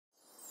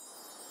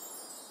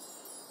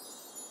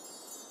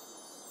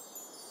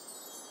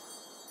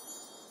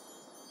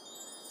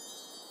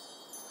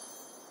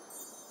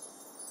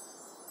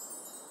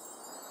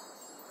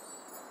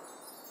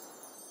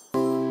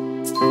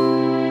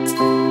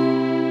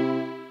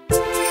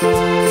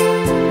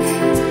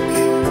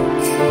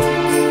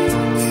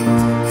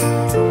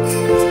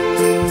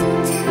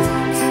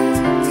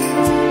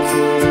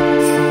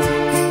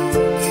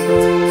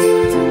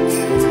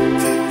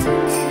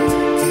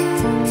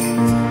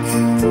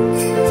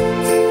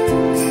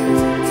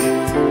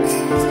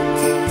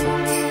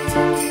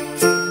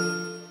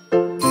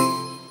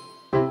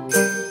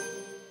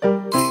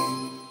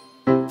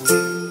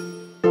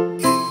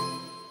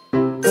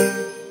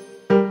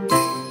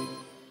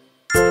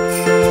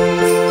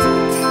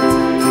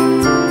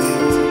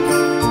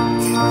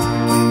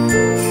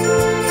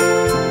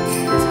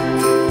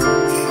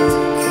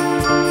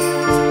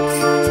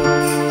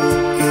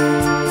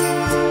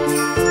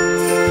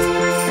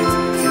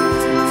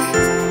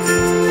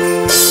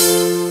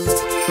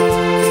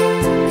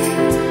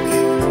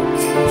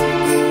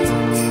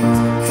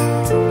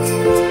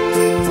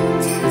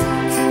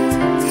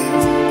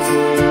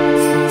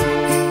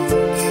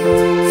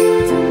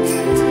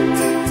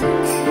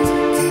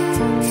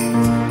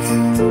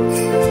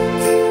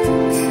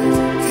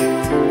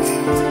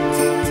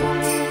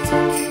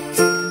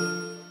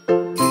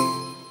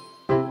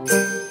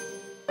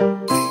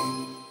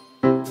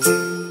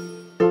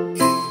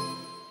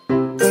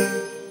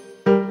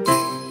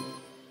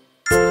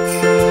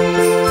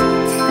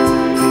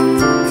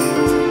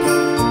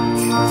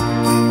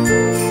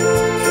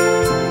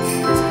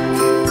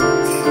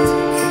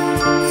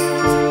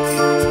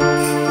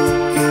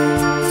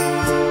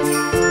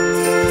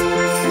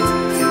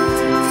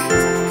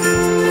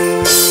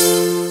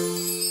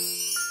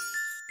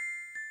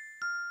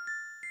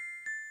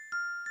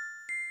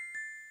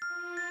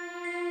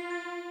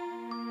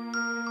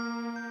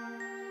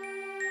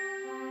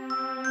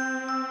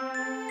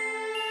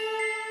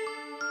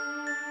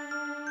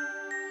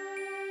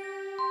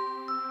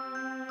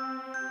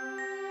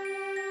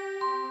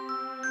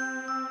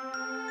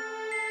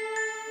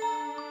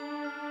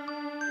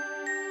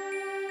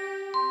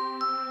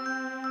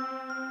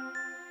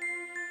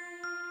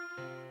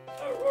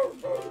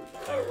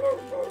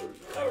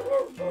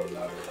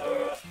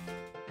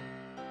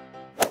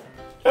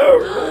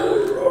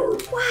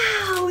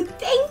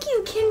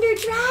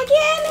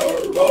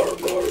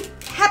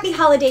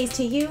happy holidays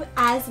to you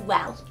as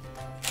well.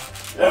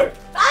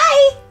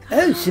 Bye!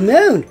 Oh,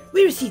 Simone,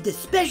 we received a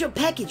special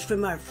package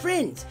from our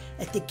friends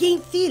at the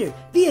Gaint Theater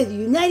via the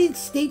United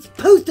States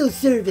Postal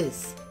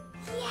Service.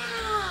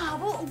 Yeah,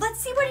 well,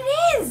 let's see what it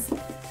is.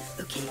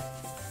 Okay.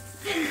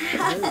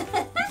 Oh,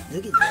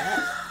 look at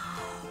that.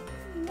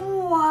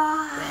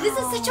 Wow. This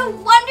is such a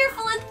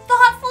wonderful and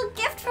thoughtful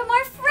gift from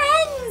our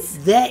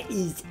friends. That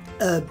is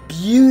a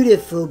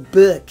beautiful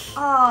book.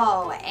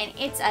 Oh, and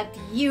it's a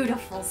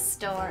beautiful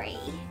story.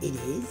 It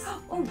is?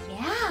 Oh,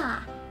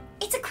 yeah.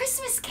 It's a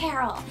Christmas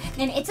carol,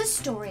 and it's a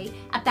story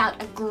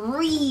about a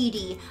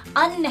greedy,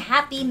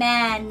 unhappy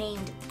man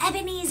named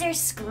Ebenezer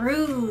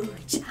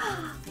Scrooge.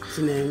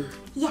 Simone?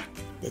 Yeah.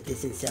 That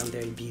doesn't sound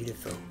very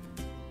beautiful.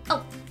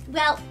 Oh,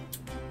 well,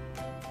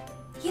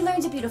 he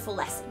learns a beautiful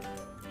lesson.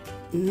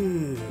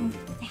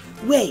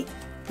 Wait.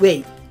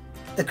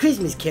 A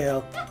Christmas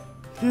carol?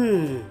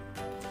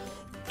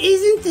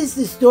 Isn't this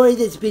the story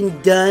that's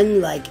been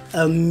done like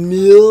a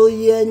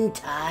million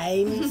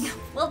times?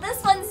 Well,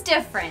 this one's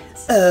different.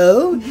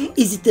 Oh?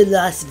 Is it the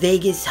Las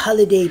Vegas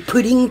holiday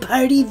pudding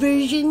party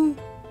version?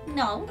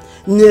 No.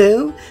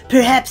 No?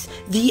 Perhaps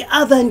the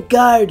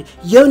avant-garde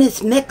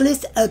Jonas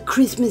Meckles, A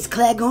Christmas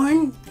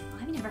Claghorn?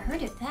 I've never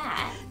heard of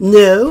that.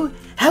 No?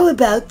 How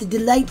about the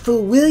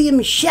delightful William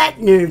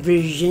Shatner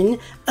version,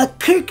 A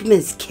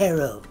Kirkmas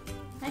Carol?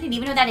 I didn't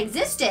even know that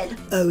existed.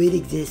 Oh, it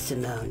exists,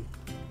 Simone.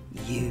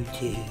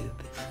 YouTube.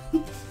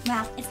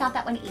 Well, it's not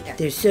that one either.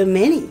 There's so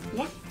many.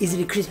 Yeah. Is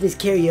it a Christmas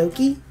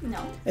karaoke? No.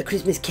 A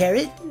Christmas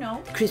carrot?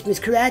 No. A Christmas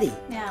karate?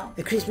 No.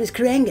 A Christmas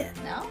karanga?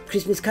 No.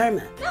 Christmas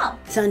karma? No.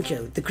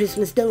 Sancho, the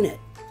Christmas donut.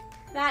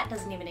 That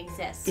doesn't even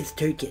exist. It's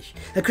Turkish.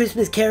 A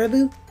Christmas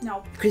caribou?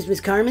 No.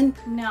 Christmas Carmen?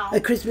 No. A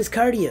Christmas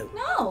cardio?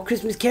 No.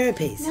 Christmas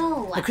carapace?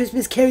 No. A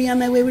Christmas carry on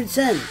my wayward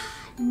son?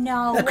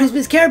 No. A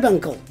Christmas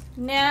carbuncle?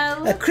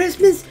 No. A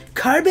Christmas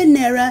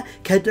carbonara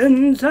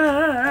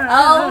cadenza?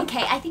 Oh,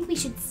 okay. I think we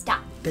should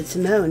stop. But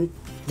Simone,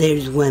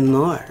 there's one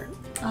more.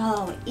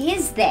 Oh,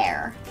 is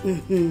there?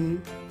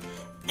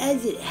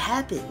 As it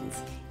happens,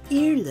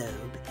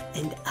 Earlobe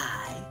and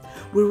I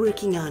were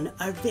working on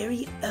our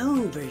very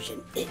own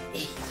version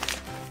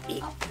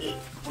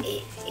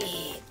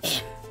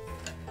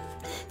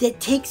that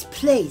takes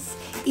place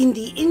in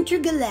the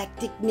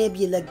intergalactic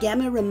nebula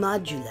Gamma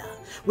Remodula,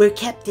 where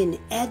Captain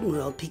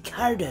Admiral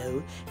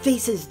Picardo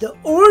faces the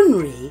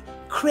ornery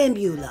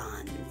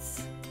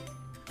Crambulons.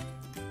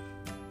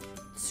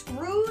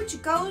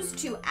 Scrooge goes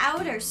to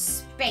outer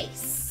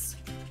space.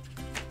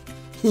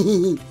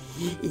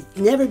 It's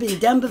never been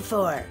done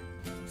before.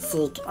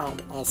 Seek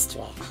and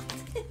Astra.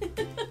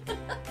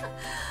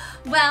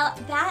 Well,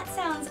 that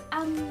sounds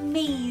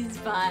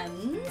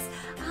amaze-buns.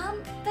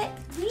 But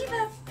we've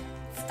a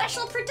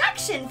special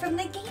production from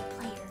the Gaint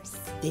players.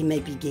 They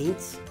might be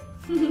Gaints.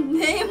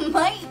 They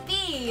might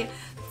be.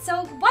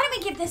 So why don't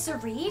we give this a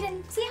read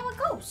and see how it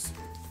goes?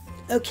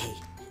 Okay,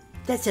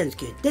 that sounds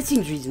good. That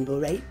seems reasonable,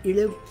 right,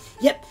 Earlobe?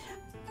 Yep,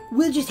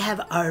 we'll just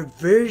have our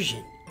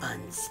version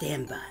on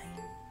standby.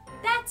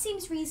 That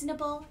seems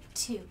reasonable,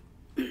 too.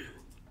 The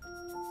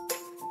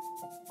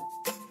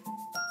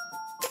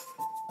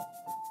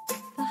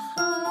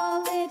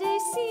holiday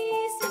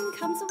season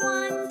comes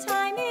one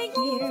time a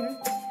year,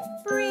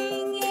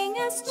 bringing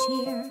us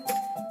cheer,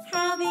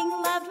 having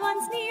loved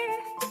ones near.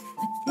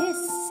 But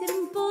this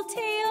simple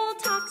tale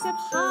talks of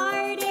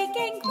heartache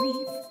and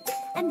grief,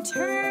 and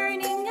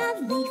turning a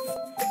leaf,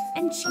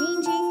 and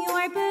changing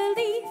your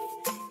belief.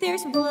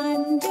 There's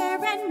wonder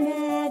and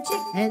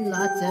magic, and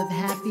lots of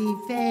happy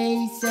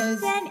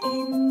faces. then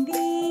in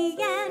the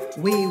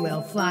end, We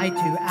will fly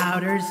to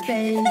outer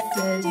spaces.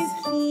 to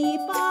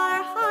keep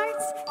our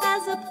hearts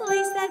as a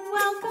place that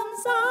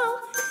welcomes all.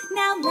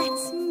 Now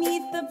let's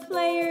meet the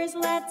players,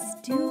 let's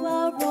do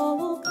a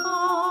roll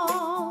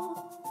call.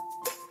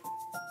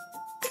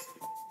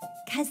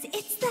 'Cause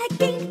it's the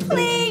Gaint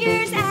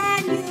Players'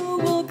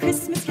 annual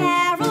Christmas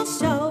Carol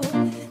show.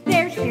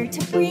 They're here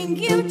to bring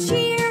you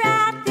cheer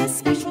at this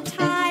special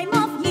time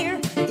of year.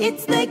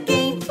 It's the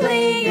Gaint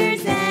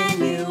Players'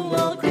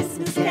 annual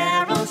Christmas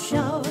Carol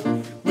show.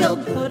 We'll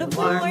put a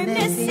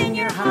warmness in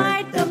your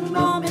heart the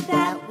moment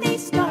that they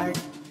start.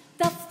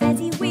 The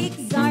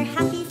Fezziwigs are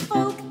happy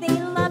folk, they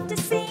love to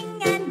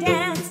sing and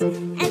dance.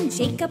 And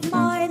Jacob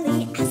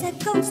Marley as a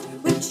ghost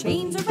with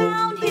chains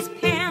around his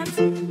pants.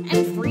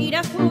 And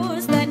Frida,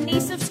 who's the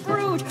niece of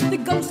Scrooge, the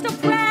ghost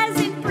of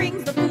present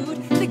brings the food.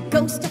 The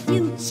ghost of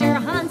future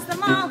haunts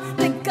them all.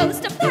 The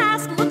ghost of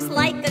past looks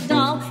like a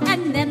doll.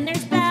 And then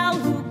there's Belle,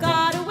 who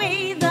got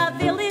away, the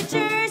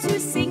villagers who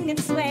sing and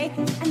sway.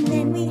 And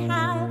then we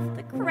have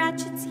the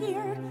Cratchits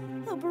here,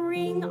 who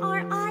bring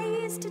our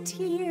eyes to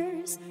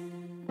tears.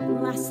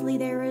 And lastly,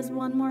 there is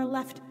one more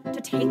left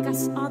to take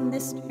us on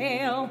this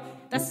tale.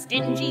 The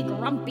stingy,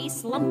 grumpy,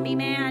 slumpy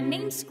man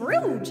named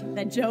Scrooge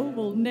that Joe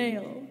will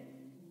nail.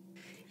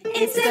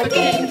 It's the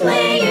Gaint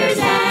Players'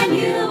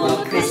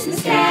 annual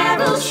Christmas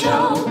Carol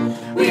show.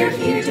 We're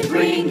here to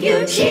bring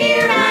you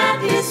cheer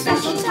at this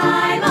special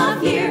time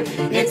of year.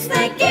 It's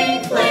the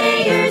Gaint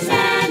Players'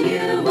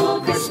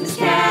 annual Christmas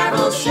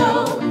Carol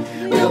show.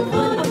 We'll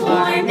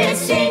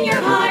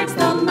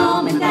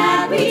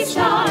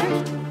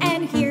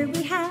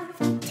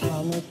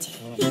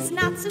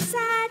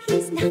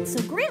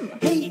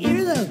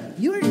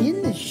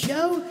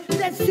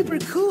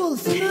cool.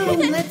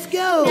 Simone, let's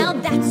go. Now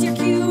that's your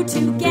cue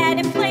to get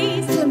in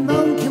place.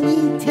 Simone, can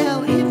we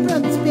tell it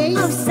from space?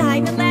 Oh,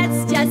 Simon,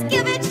 let's just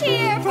give a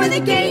cheer, for the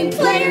Gaint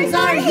players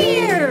are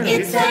here.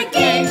 It's the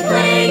Gaint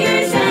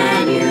Players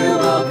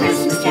Annual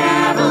Christmas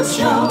Carol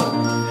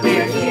Show.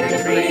 We're here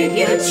to bring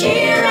you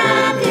cheer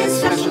at this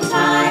special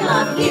time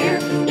of year.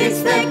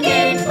 It's the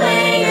Gaint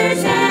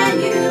Players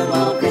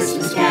Annual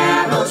Christmas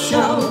Carol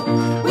Show.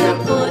 We'll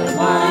put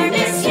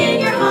warmness in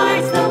your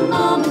hearts the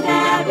moment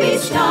that we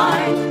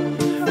start.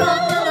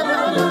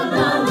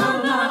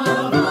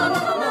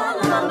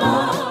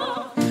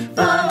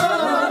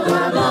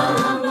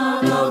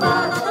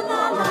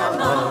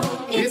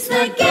 It's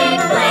the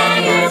Gaint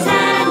Players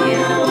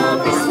Annual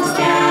Christmas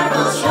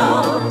Carol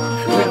Show.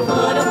 We'll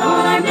put a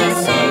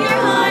warmness in your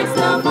hearts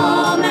the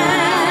moment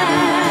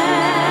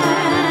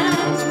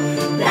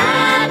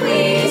that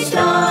we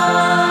start.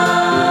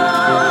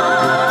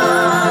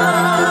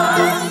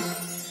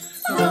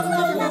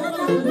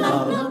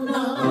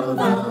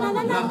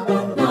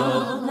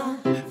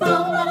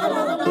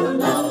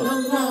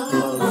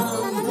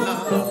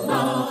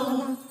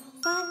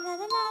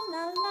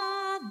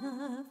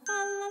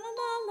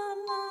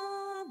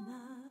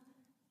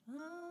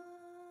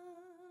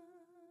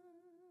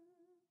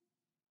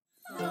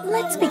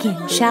 Let's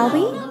begin, shall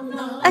we?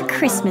 A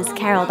Christmas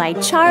Carol by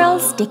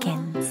Charles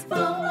Dickens.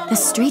 The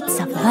streets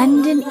of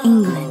London,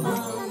 England.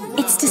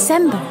 It's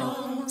December.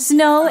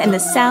 Snow and the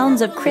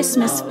sounds of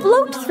Christmas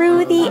float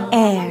through the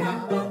air.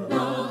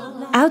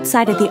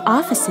 Outside of the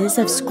offices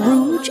of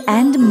Scrooge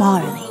and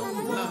Marley.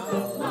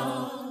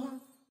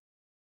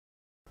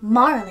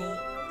 Marley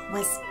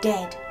was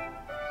dead.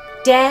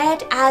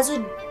 Dead as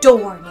a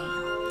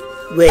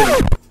doornail.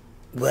 Wait,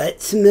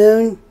 what,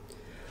 Simone?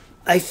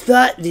 I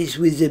thought this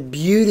was a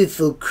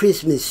beautiful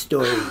Christmas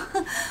story.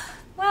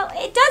 Well,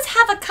 it does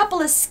have a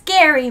couple of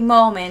scary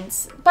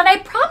moments, but I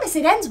promise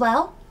it ends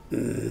well.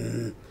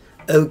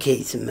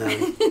 Okay,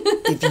 Simone,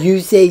 if you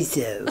say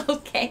so.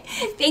 Okay,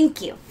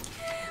 thank you.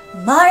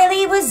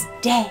 Marley was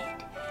dead.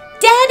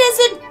 Dead as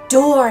a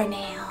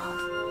doornail.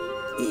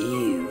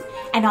 Ew.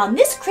 And on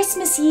this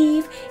Christmas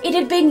Eve, it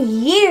had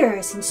been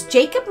years since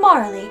Jacob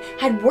Marley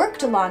had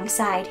worked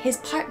alongside his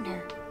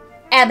partner,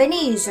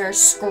 Ebenezer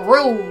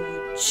Scrooge.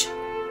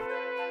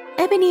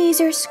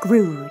 Ebenezer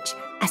Scrooge,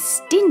 a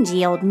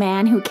stingy old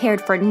man who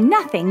cared for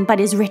nothing but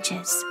his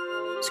riches.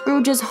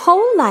 Scrooge's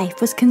whole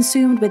life was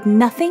consumed with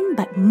nothing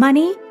but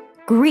money,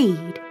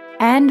 greed,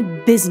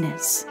 and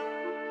business.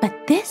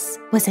 But this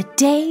was a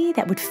day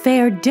that would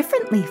fare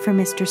differently for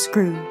Mr.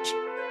 Scrooge,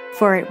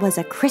 for it was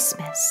a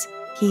Christmas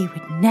he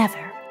would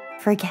never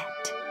forget.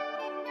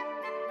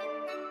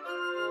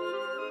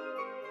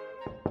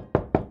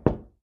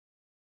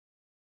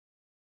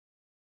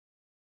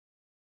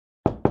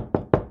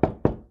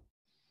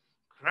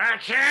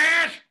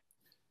 Cratchit!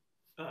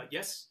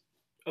 Yes?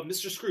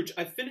 Mr. Scrooge,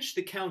 I've finished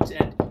the count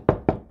and...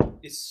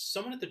 Is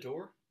someone at the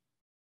door?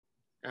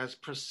 As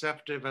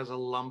perceptive as a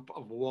lump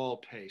of wall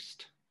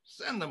paste.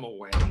 Send them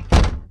away.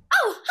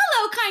 Oh,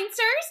 hello, kind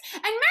sirs,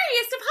 and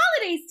merriest of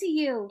holidays to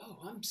you.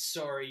 Oh, I'm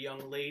sorry,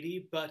 young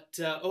lady, but,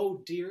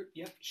 oh dear,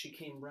 yep, she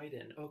came right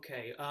in.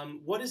 Okay,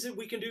 what is it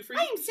we can do for you?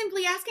 I am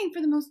simply asking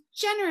for the most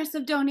generous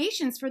of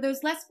donations for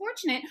those less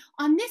fortunate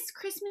on this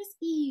Christmas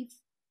Eve.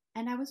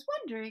 And I was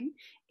wondering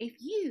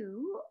if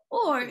you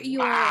or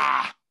your...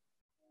 Ah!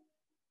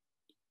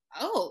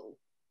 Oh.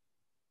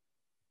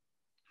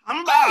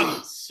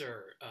 Humbug!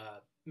 Sir,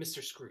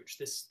 Mr. Scrooge,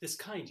 this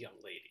kind young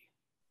lady.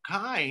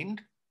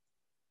 Kind?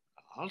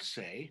 I'll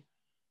say.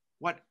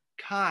 What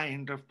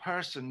kind of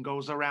person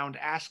goes around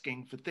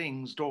asking for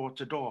things door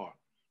to door?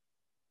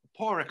 A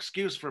poor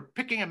excuse for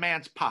picking a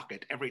man's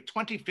pocket every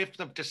 25th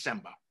of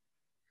December.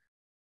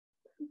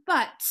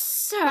 But,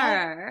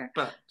 sir...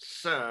 But,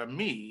 sir,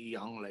 me,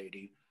 young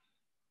lady,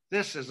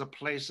 this is a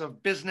place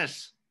of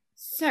business.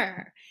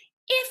 Sir,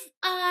 if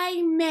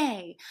I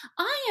may,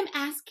 I am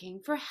asking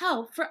for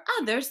help for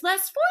others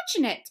less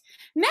fortunate.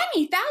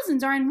 Many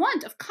thousands are in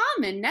want of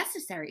common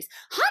necessaries.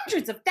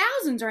 Hundreds of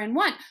thousands are in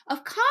want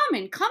of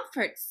common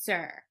comforts,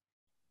 sir.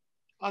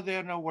 Are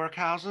there no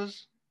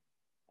workhouses?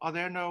 Are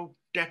there no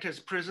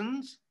debtors'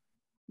 prisons?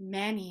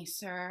 Many,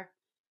 sir.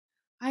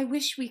 I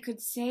wish we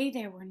could say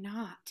there were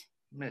not.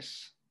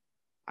 Miss,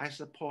 I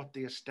support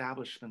the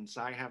establishments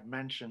I have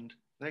mentioned.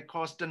 They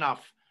cost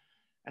enough,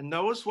 and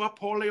those who are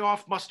poorly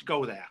off must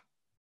go there.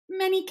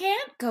 Many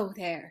can't go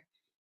there,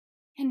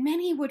 and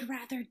many would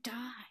rather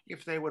die.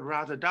 If they would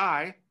rather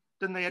die,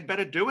 then they had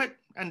better do it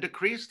and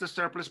decrease the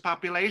surplus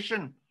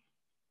population.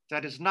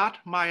 That is not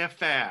my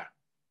affair.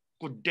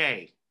 Good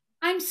day.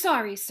 I'm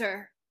sorry,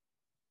 sir.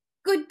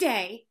 Good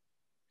day.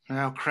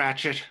 Now,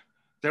 Cratchit,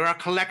 there are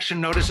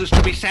collection notices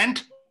to be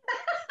sent.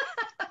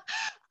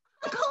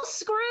 Uncle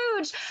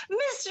Scrooge,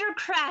 Mr.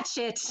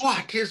 Cratchit.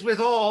 What is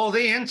with all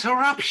the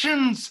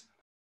interruptions?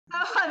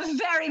 Oh, a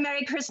very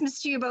Merry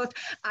Christmas to you both.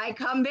 I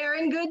come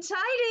bearing good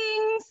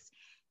tidings.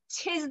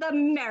 'Tis the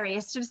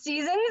merriest of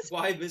seasons.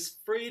 Why, Miss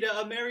Frida,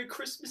 a Merry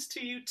Christmas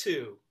to you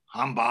too.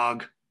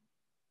 Humbug.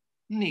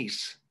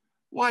 Niece,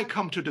 Why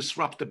come to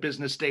disrupt the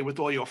business day with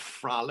all your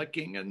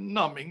frolicking and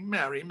numbing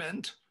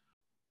merriment?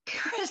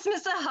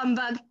 Christmas a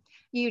humbug.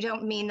 You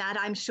don't mean that,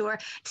 I'm sure.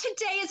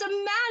 Today is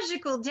a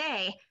magical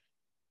day.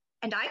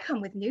 And I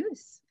come with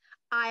news.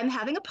 I'm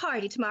having a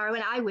party tomorrow,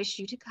 and I wish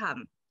you to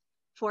come.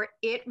 For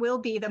it will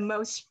be the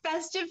most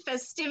festive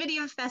festivity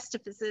of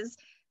festivities,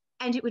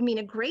 and it would mean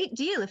a great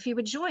deal if you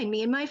would join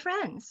me and my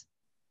friends.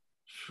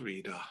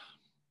 Frida,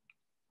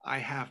 I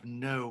have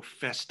no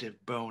festive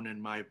bone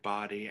in my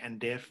body,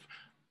 and if,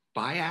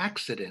 by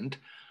accident,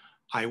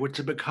 I were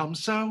to become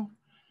so,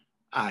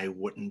 I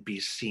wouldn't be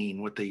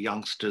seen with the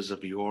youngsters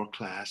of your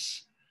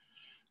class.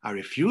 I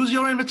refuse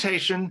your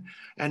invitation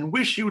and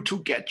wish you to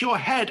get your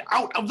head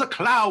out of the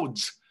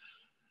clouds.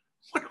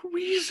 What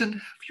reason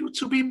have you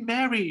to be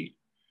merry?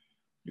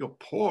 You're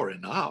poor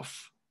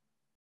enough.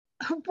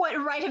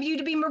 What right have you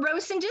to be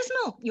morose and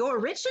dismal? You're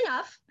rich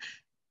enough.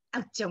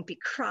 Oh, don't be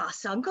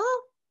cross, Uncle.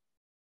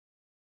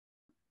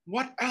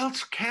 What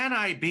else can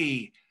I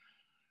be?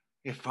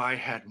 If I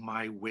had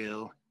my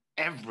will,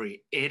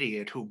 every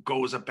idiot who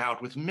goes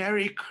about with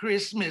Merry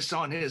Christmas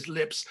on his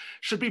lips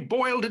should be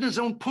boiled in his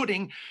own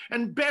pudding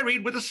and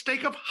buried with a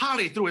stake of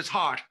holly through his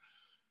heart.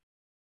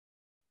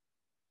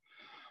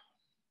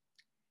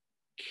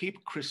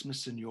 Keep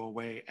Christmas in your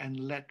way and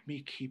let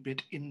me keep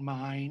it in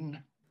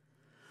mine.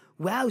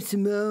 Wow,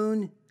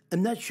 Simone.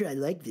 I'm not sure I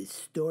like this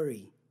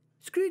story.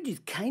 Scrooge is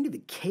kind of a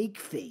cake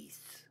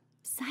face.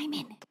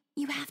 Simon,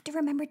 you have to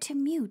remember to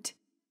mute.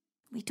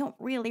 We don't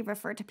really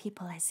refer to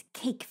people as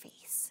cake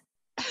face.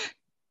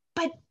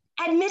 But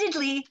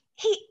admittedly,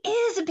 he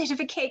is a bit of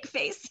a cake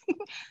face.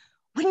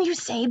 Wouldn't you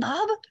say,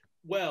 Bob?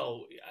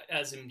 Well,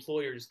 as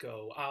employers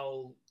go,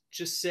 I'll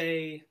just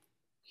say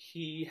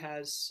he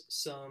has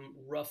some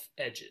rough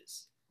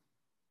edges.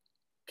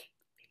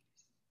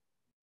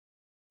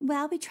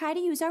 Well, we try to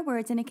use our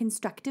words in a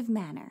constructive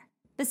manner.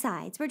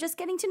 Besides, we're just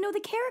getting to know the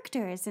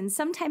characters, and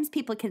sometimes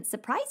people can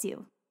surprise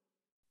you.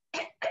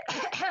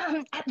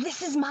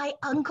 This is my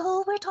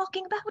uncle we're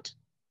talking about?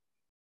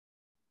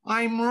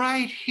 I'm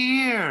right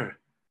here.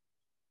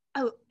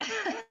 Oh,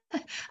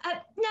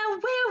 now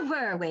where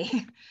were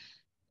we?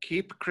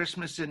 Keep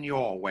Christmas in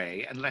your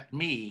way and let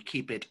me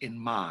keep it in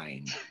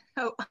mine.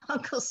 Oh,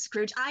 Uncle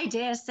Scrooge, I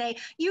dare say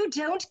you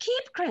don't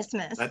keep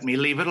Christmas. Let me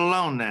leave it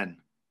alone then.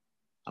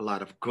 A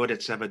lot of good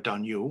it's ever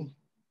done you.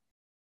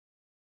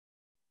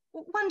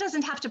 One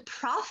doesn't have to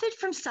profit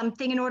from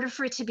something in order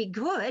for it to be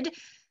good.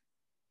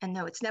 And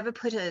though it's never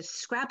put a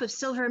scrap of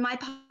silver in my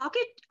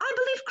pocket, I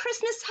believe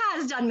Christmas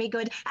has done me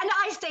good, and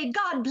I say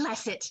God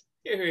bless it.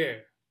 Here,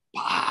 here.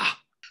 Bah!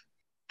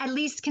 At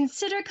least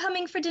consider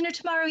coming for dinner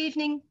tomorrow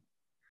evening.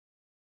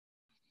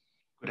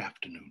 Good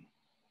afternoon.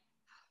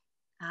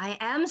 I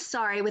am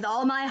sorry with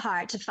all my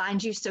heart to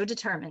find you so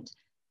determined.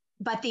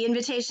 But the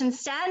invitation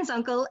stands,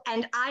 Uncle,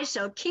 and I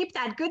shall keep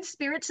that good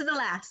spirit to the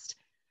last.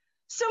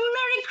 So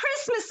Merry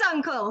Christmas,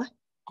 Uncle!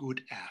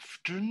 Good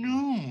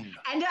afternoon.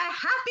 And a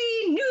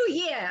Happy New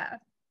Year!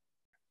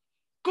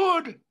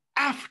 Good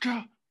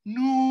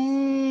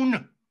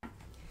afternoon.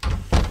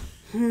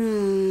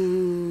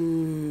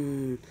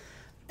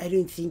 I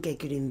don't think I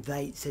could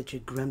invite such a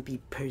grumpy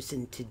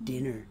person to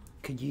dinner.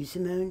 Could you,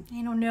 Simone?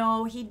 I don't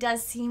know. He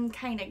does seem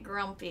kind of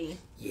grumpy.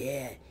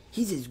 Yeah,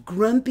 he's as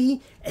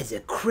grumpy as a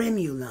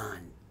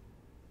cremulon.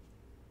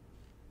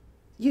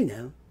 You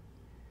know,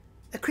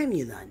 a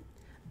cremulon.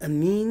 A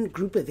mean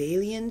group of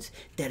aliens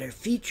that are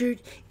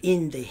featured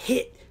in the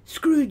hit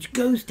Scrooge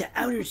Goes to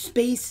Outer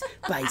Space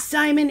by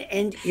Simon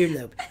and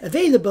Earlobe.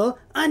 Available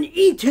on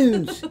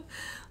eTunes.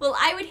 Well,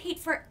 I would hate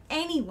for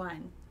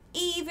anyone,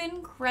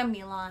 even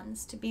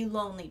cremulons, to be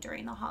lonely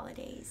during the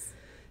holidays.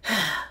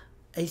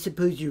 I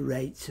suppose you're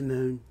right,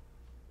 Simone.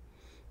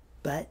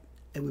 But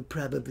I would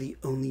probably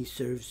only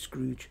serve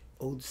Scrooge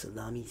old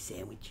salami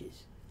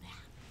sandwiches.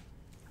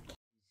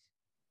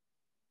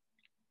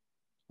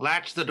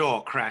 Latch the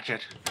door,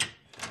 Cratchit.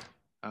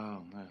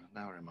 Oh,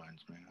 that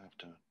reminds me. I have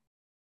to...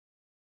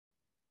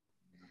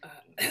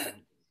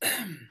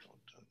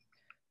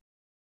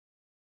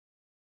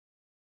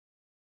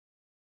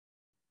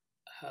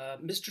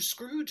 Mr.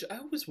 Scrooge,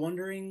 I was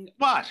wondering...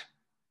 What?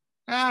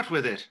 Out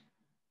with it.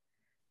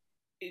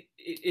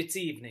 It's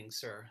evening,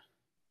 sir.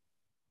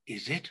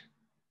 Is it?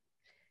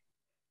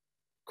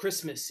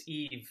 Christmas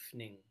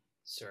evening,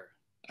 sir.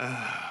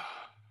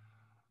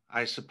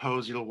 I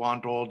suppose you'll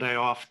want all day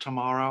off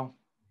tomorrow,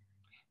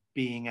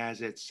 being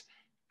as it's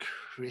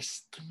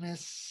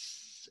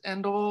Christmas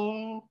and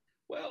all.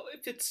 Well,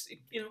 if it's,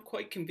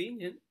 quite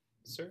convenient,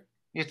 sir.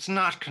 It's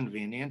not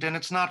convenient and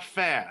it's not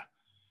fair.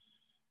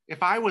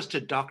 If I was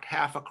to deduct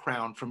half a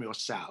crown from your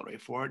salary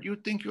for it,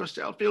 you'd think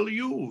yourself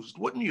ill-used,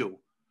 wouldn't you?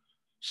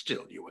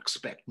 Still, you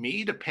expect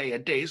me to pay a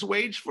day's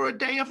wage for a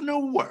day of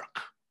no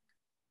work.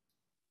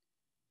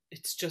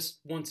 It's just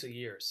once a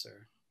year,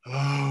 sir.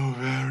 Oh,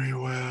 very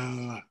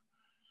well.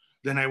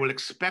 Then I will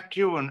expect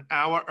you an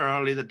hour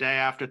early the day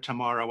after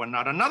tomorrow and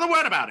not another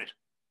word about it.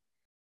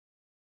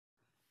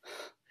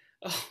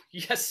 Oh,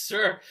 yes,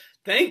 sir.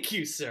 Thank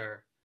you,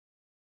 sir.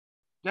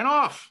 Then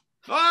off!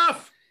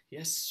 Off!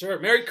 Yes, sir.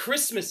 Merry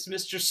Christmas,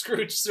 Mr.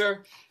 Scrooge,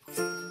 sir.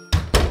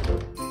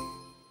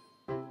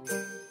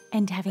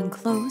 And having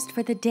closed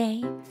for the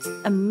day,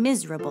 a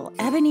miserable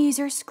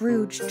Ebenezer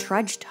Scrooge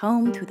trudged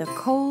home through the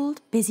cold,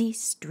 busy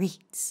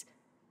streets.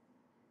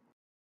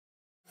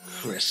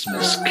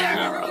 Christmas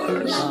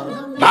carolers.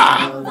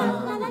 Bah!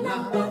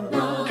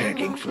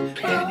 Begging for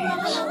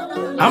pennies.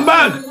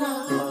 Humbug!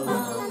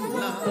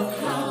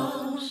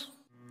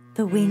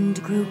 The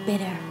wind grew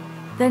bitter,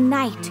 the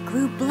night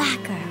grew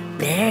blacker,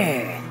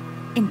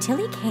 until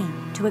he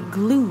came to a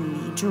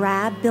gloomy,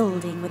 drab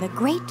building with a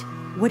great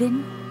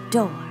wooden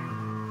door.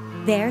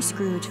 There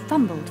Scrooge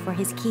fumbled for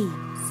his keys.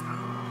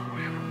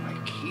 Where are my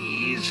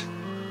keys?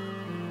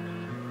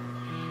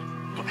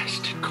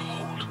 Blasted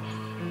cold.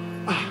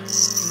 Ah,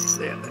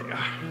 there they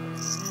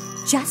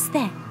are. Just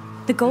then,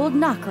 the gold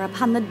knocker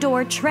upon the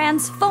door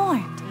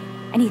transformed,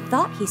 and he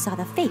thought he saw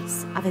the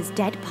face of his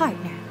dead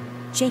partner,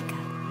 Jacob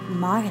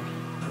Marley.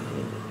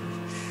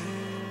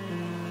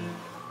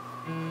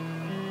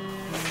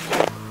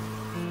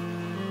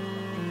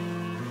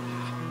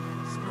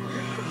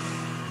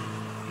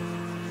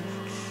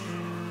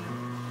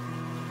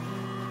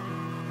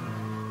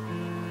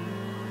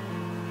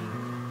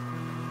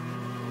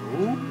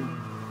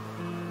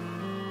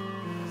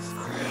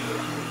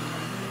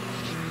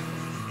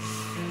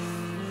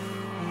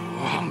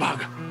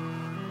 Humbug.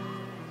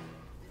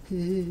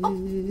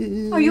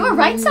 Are you all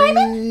right,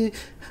 Simon?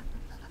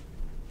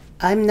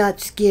 I'm not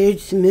scared,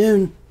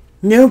 Simone.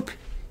 Nope,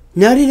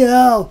 not at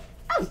all.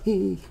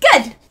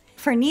 Good.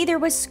 For neither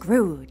was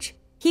Scrooge.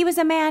 He was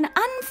a man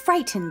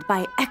unfrightened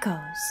by echoes,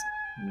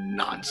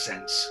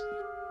 Nonsense.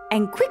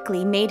 and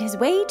quickly made his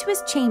way to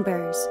his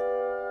chambers,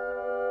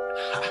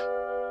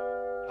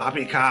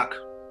 Poppycock.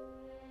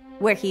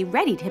 where he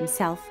readied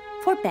himself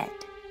for bed.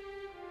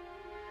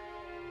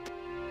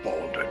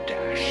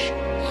 Balderdash.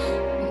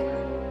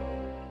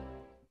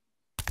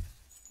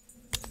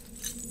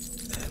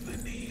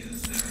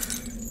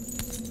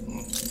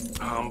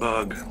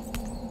 Humbug.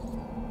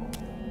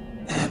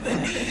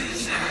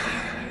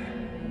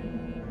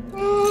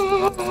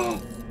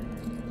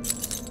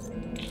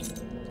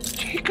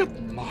 Jacob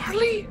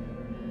Marley?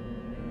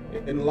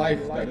 In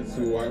life, that is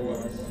who I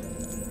was.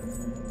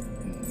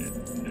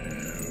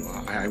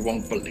 No, I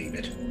won't believe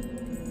it.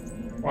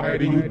 Why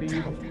do you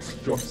doubt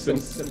your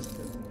senses?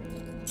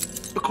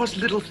 Because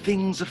little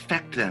things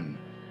affect them.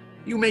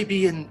 You may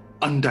be an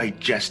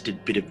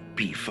undigested bit of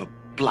beef, a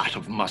blot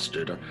of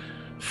mustard, a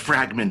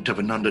fragment of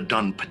an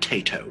underdone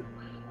potato.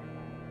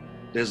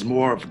 There's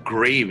more of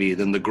gravy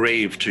than the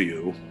grave to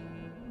you.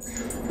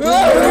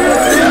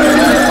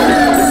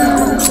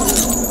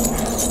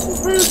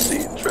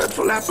 Mercy,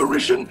 dreadful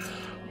apparition.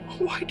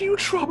 Why do you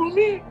trouble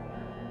me?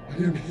 I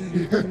am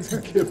here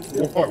to give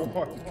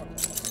warning.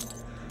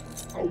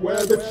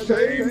 Aware the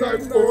chain I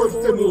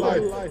forged in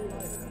life.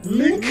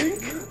 Link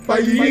by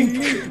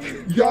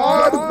link,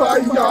 yard by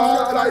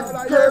yard,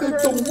 I girded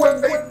the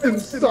weight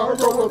and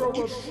sorrow of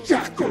each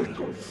shackle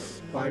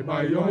by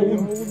my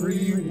own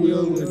free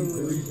will and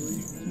greed.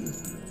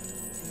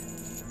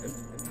 And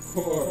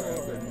poor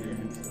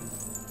Ebenezer,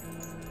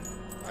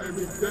 I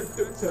regret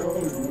to tell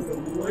you the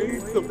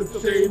length of the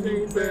chain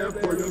you bear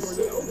for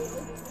yourself.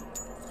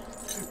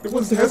 It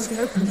was as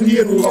heavy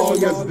and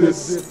long as this.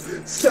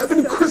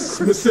 7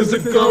 Christmases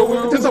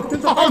ago, it is a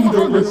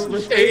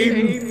ponderous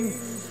chain.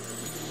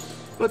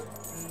 But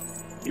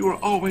you were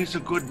always a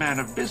good man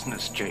of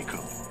business, Jacob.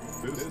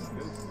 Business?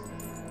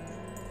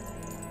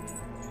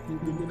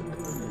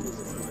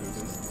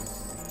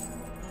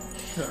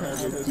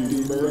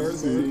 Charity,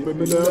 mercy,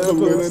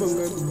 benevolence,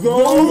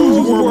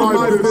 those were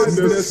my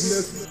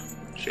business.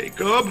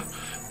 Jacob,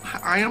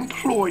 I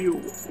implore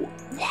you,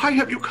 why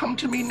have you come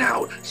to me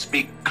now?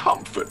 Speak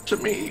comfort to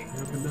me.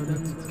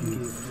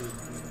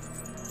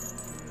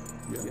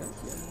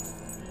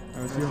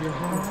 As your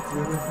heart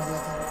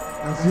thrills,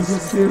 as your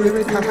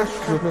spirit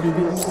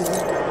atrophies,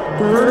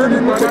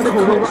 burdened by the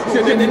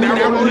corruption and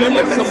narrow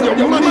limits of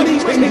your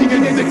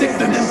money-changing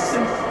existence,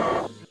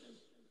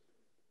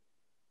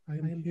 I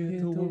am here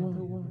to warn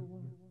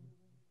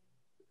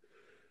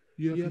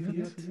you. You have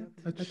yet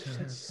a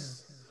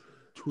chance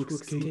to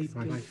escape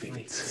my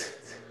fate.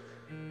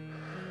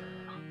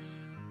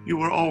 You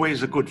were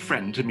always a good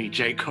friend to me,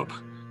 Jacob.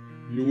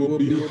 You will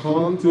be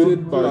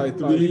haunted by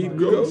 3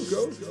 ghosts.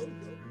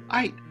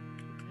 I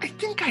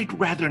think I'd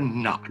rather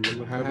not. You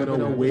will have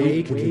an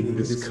awakening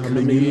this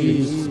coming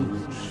eve.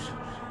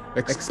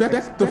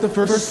 Expect the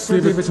first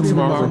spirit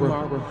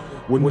tomorrow,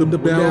 when the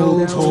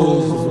bell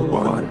tolls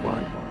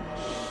 1.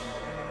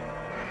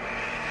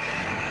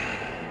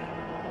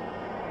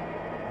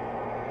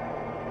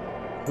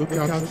 Look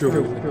out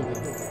your window.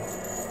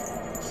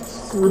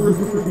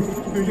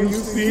 Scrooge, do you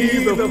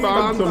see the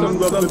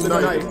phantoms of the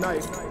night?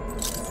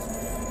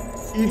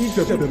 Each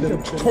of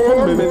them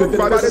tormented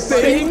by the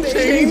same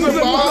chains of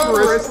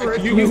avarice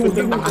that you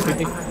and I.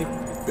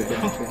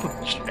 Oh,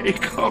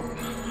 Jacob.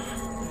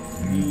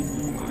 Heed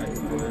my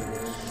words.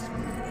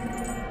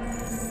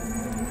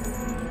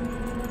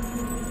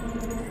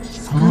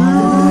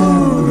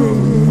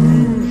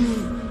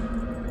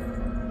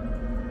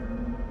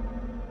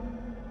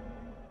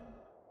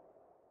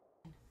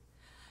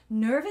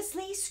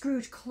 Nervously,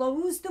 Scrooge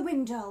closed the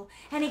window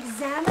and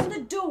examined the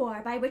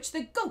door by which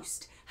the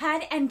ghost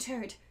had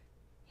entered.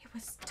 It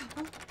was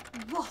double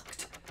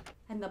locked,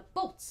 and the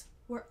bolts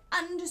were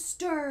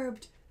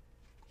undisturbed.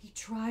 He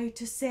tried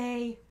to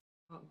say,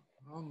 but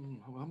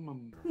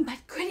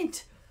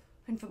couldn't,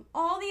 and from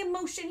all the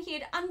emotion he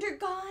had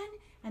undergone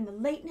and the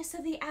lateness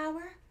of the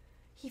hour,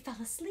 he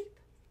fell asleep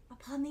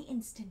upon the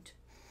instant.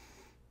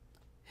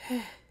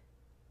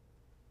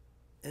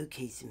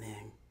 Okay,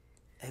 Simone.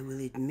 I will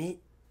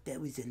admit that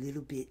was a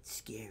little bit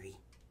scary.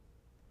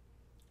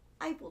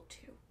 I will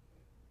too.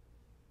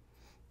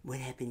 What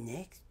happened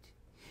next?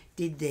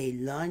 Did they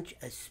launch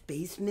a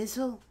space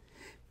missile?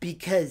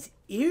 Because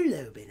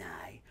Earlobe and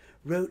I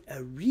wrote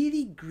a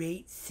really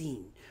great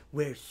scene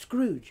where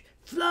Scrooge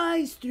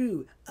flies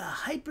through a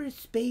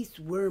hyperspace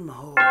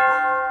wormhole.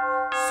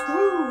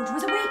 Scrooge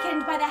was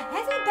awakened by the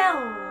heavy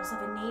bells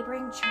of a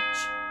neighboring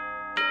church.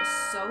 It was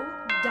so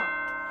dark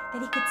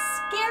that he could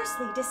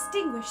scarcely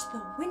distinguish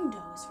the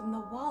windows from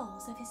the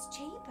walls of his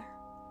chamber.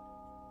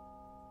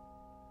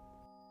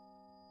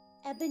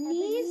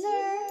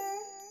 Ebenezer!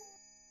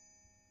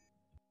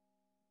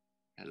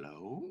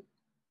 Hello?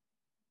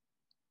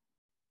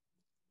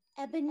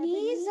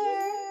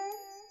 Ebenezer!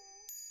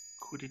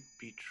 Could it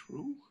be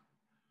true?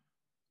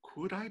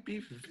 Could I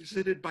be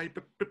visited by...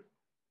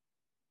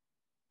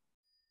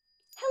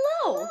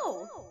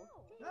 Hello!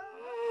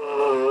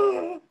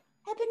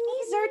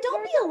 Ebenezer,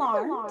 don't be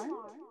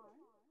alarmed.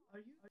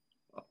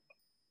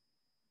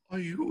 Are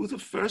you the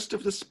first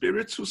of the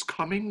spirits whose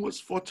coming was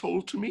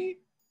foretold to me?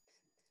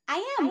 I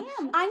am.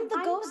 I'm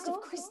the ghost of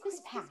Christmas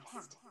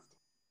past.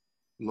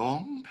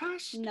 Long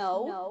past?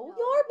 No,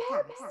 your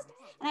past.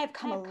 And I've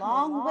come a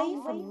long way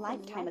from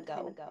lifetime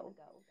ago.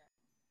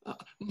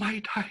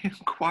 Might I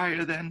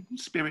inquire then,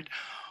 spirit,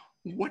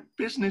 what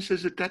business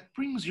is it that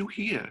brings you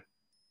here?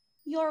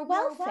 Your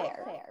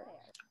welfare.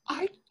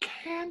 I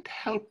can't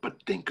help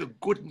but think a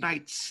good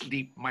night's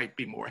sleep might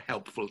be more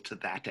helpful to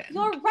that end.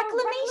 Your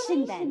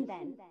reclamation, then.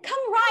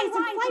 Come rise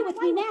and fly with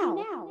me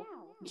now.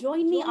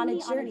 Join me on a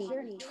journey.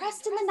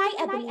 Trust in the night,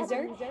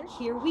 Ebenezer.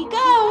 Here we go.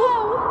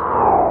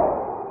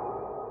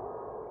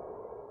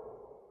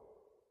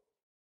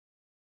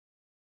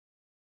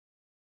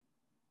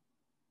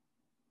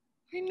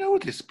 I know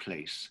this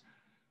place,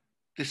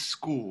 this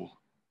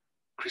school,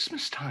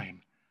 Christmas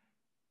time.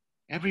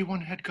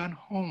 Everyone had gone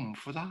home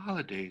for the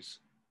holidays.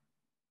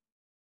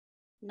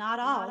 Not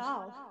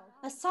all.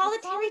 A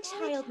solitary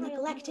child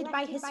neglected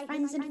by his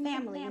friends and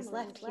family is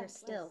left here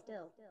still.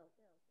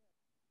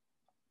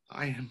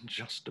 I am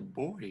just a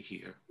boy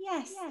here.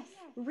 Yes,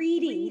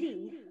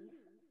 reading.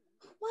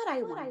 What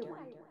I wonder.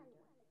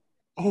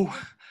 Oh,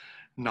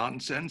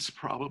 nonsense,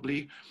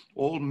 probably.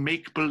 All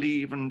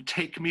make-believe and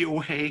take me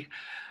away.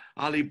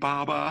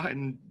 Alibaba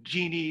and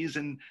genies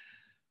and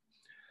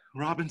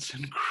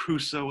Robinson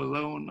Crusoe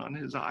alone on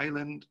his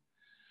island.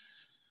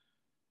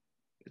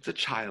 It's a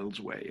child's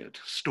way at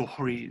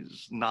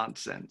stories,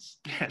 nonsense.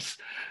 Yes,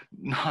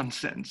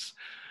 nonsense.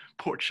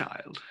 Poor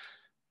child.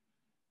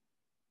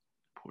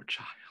 Poor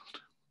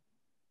child.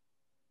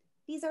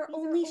 These are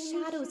only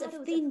shadows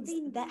of things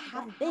that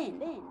have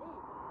been.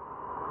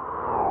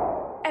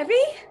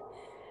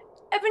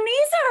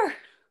 Ebenezer!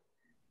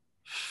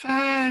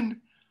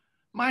 Fan!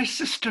 My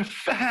sister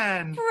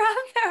Fan!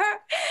 Brother!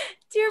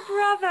 Dear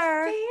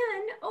brother!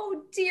 Fan!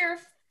 Oh, dear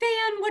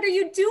Fan, what are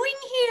you doing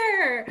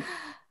here?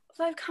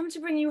 Well, I've come to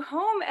bring you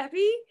home,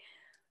 Ebby.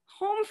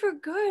 Home for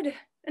good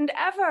and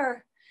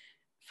ever.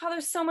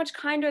 Father's so much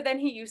kinder than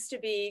he used to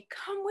be.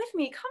 Come with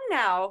me, come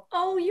now.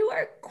 Oh, you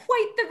are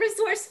quite the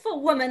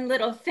resourceful woman,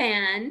 little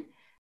Fan.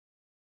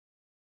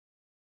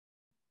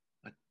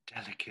 A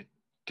delicate,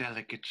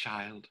 delicate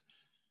child.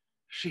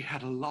 She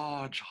had a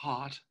large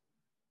heart.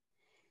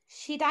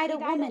 She died a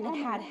woman and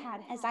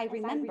had, as I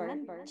remember,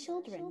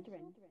 children.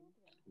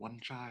 One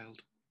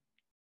child.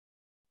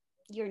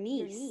 Your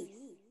niece.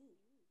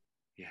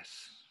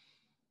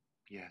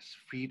 Yes,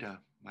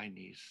 Frida, my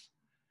niece.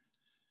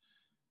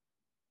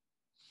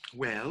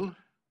 Well,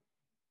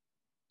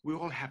 we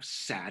all have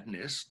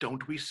sadness,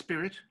 don't we,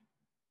 Spirit?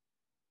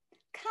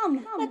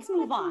 Come, let's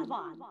move on.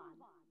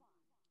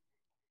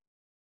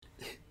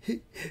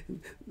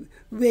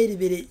 Wait a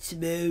minute,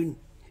 Simone.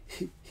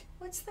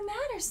 What's the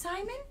matter,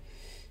 Simon?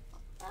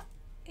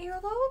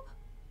 Earlobe?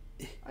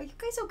 Are you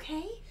guys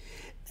okay?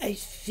 I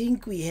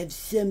think we have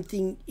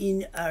something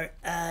in our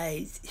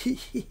eyes.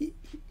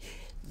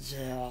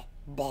 Yeah,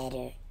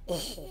 better.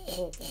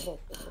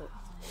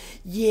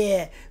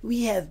 Yeah,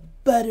 we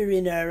have butter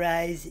in our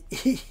eyes.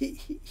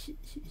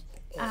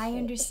 I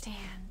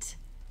understand.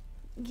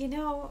 You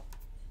know,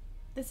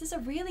 this is a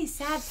really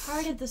sad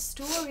part of the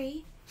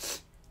story.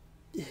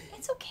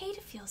 It's okay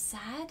to feel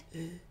sad.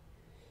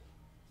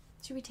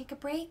 Should we take a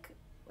break,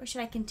 or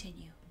should I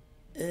continue?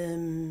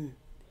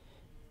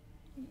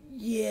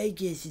 Yeah, I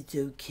guess it's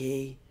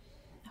okay.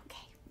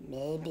 Okay.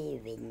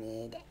 Maybe we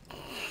need a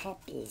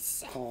happy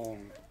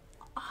song.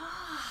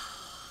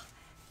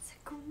 It's a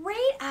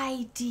great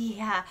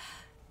idea.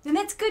 And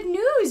that's good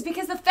news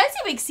because the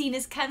Fezziwig scene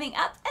is coming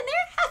up and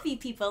they're happy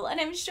people and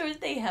I'm sure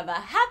they have a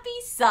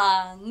happy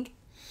song.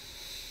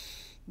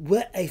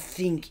 What I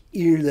think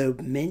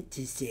Earlobe meant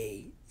to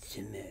say,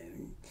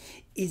 Simone,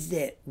 is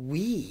that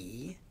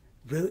we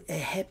wrote a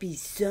happy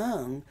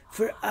song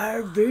for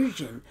our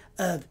version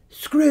of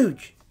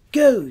Scrooge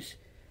Goes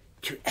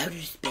to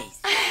Outer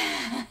Space.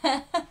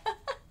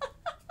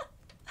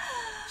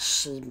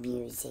 Sheet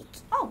music.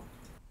 Oh.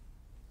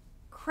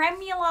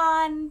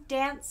 Cremulon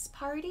dance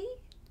party?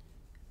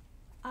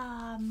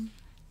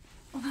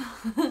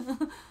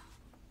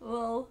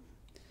 Well,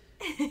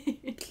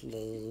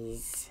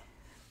 Please.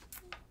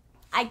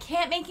 I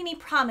can't make any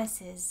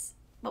promises,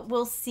 but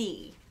we'll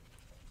see.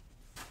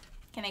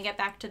 Can I get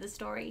back to the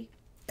story?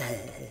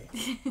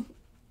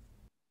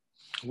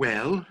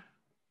 Well,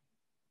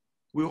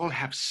 we all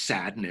have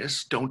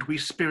sadness, don't we,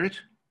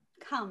 Spirit?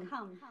 Come,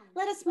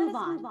 let us move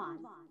on.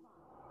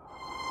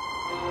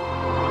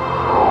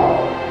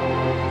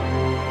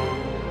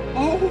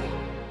 Oh,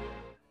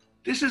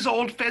 this is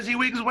old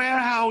Fezziwig's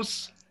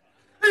warehouse.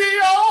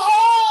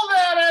 Yo-ho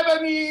there,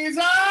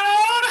 Ebenezer!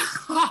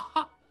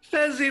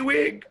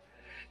 Fezziwig!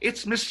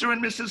 It's Mr.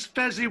 and Mrs.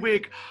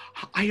 Fezziwig.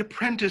 I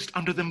apprenticed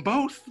under them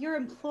both. Your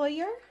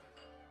employer?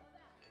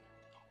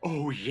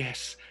 Oh,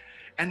 yes.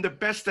 And the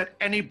best that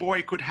any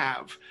boy could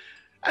have.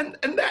 And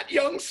that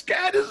young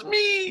scad is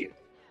me.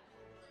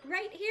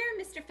 Right here,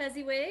 Mr.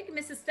 Fezziwig,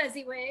 Mrs.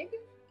 Fezziwig.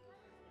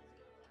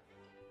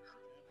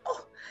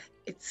 Oh,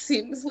 it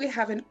seems we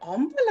have an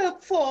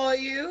envelope for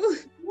you.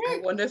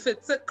 I wonder if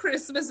it's a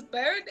Christmas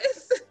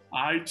bonus.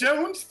 I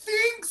don't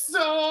think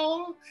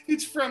so.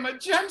 It's from a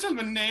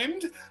gentleman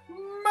named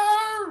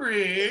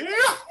Murray.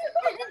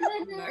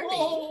 Murray?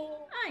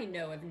 I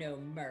know of no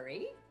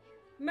Murray.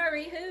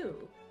 Murray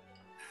who?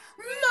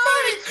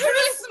 Merry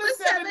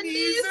Christmas,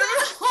 Ebenezer!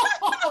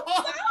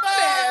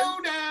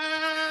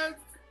 Bonus!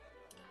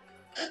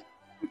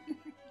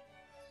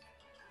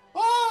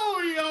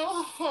 Oh,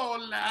 yo-ho,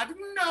 lad,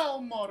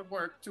 no more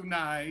work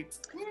tonight.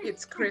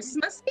 It's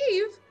Christmas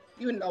Eve.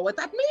 You know what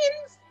that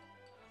means.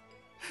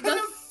 The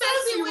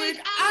Fezziwig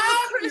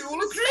Annual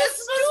Christmas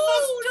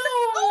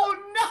Festoon!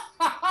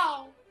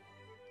 No!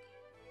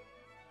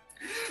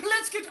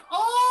 Let's get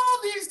all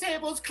these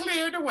tables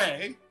cleared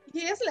away.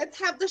 Yes, let's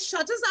have the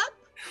shutters up.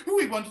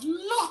 We want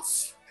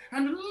lots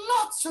and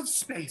lots of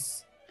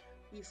space.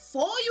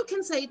 Before you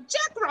can say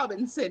Jack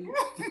Robinson.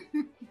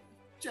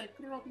 Jack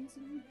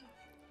Robinson.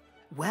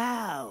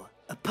 Wow,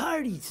 a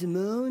party,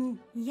 Simone.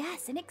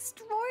 Yes, an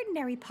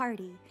extraordinary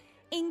party.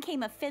 In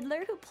came a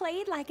fiddler who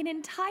played like an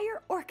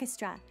entire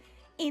orchestra.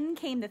 In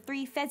came the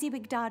 3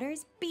 Fezziwig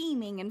daughters,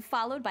 beaming and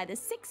followed by the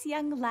 6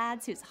 young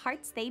lads whose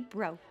hearts they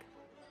broke.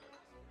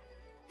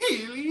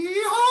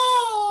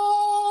 Hilly-ho!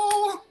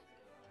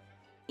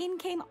 In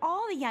came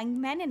all the young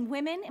men and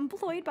women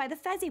employed by the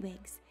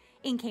Fezziwigs.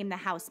 In came the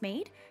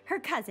housemaid, her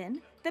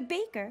cousin, the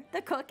baker,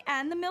 the cook,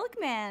 and the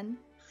milkman.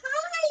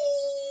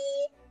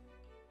 Hi!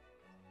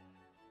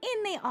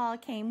 In they all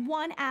came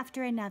one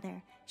after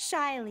another,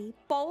 shyly,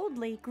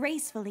 boldly,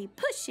 gracefully,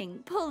 pushing,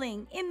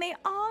 pulling. In they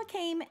all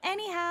came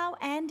anyhow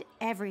and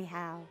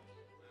everyhow.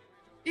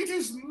 It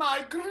is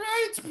my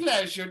great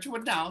pleasure to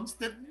announce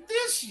that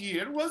this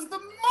year was the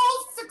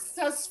most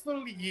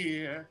successful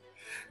year.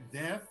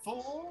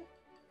 Therefore,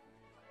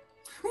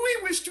 we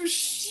wish to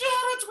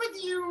share it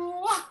with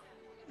you.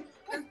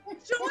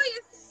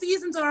 Joyous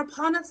seasons are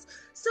upon us,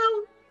 so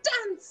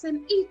dance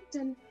and eat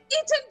and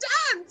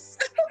dance.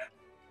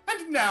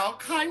 And now,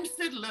 kind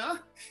fiddler,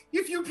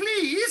 if you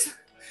please,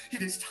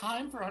 it is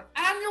time for our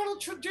annual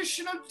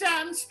traditional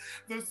dance,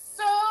 the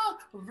Sir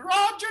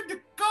Roger de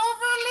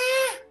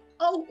Coverley.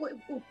 Oh, wait.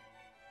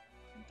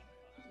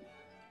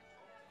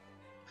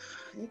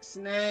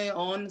 Ixnay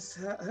on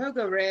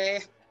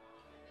Huggeray.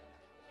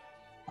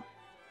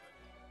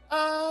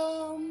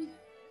 Our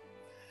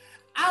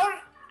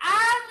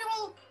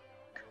annual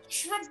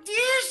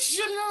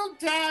traditional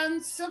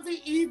dance of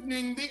the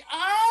evening,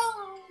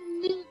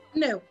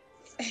 No.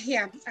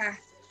 Yeah,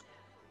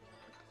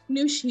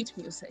 new sheet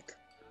music.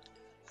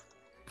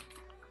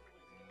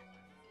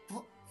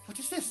 What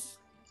is this?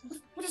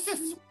 What is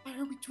this? Why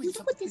are we doing You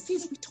know what this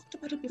is? We talked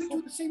about it We before.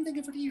 do the same thing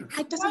every year.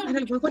 It doesn't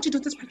matter. We're going to do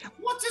this right now.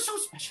 What's so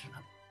special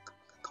about it?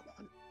 Come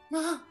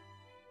on.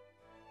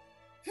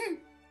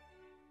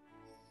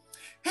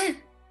 Hey,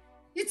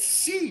 it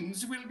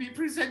seems we'll be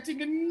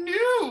presenting a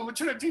new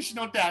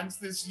traditional dance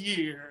this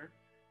year.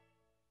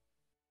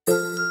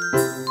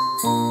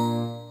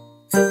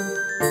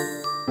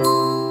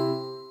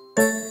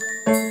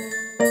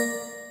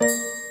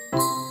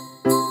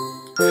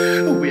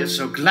 We're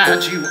so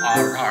glad you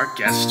are our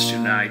guest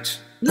tonight.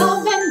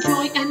 Love and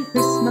joy and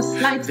Christmas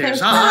lights.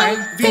 There's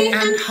ivy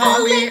and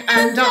holly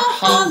and a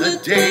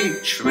holiday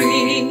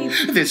tree.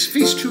 This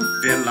feast to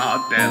fill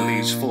our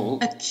bellies full.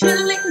 A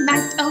chilling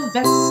night of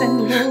verse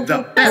and wool.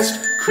 The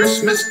best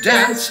Christmas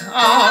dance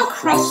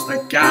across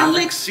the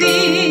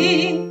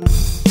galaxy.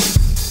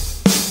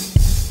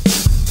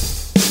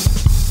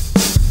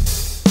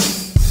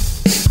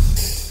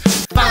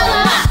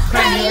 Fa-la-la,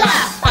 cremula,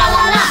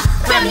 fa-la-la,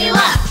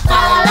 cremula,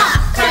 fa-la-la.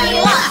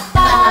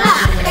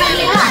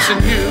 a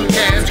new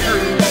dance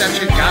group that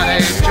you gotta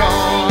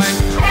enjoy.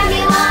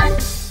 Everyone,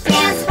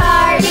 dance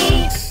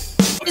party.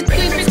 It's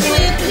Christmas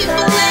with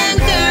people and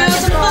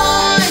girls and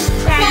boys.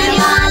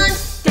 Everyone,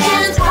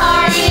 dance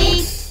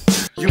party.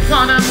 You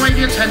wanna wave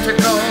your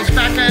tentacles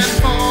back and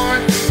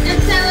forth And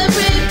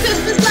celebrate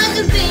Christmas like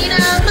a scene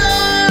of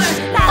more.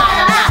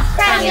 Fa-la-la,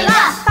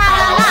 Cramula,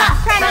 fa-la-la,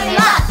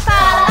 Cramula,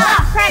 fa-la-la,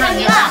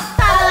 Cramula,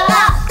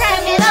 fa-la-la,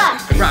 Cramula.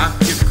 rock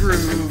your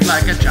groove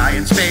like a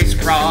giant space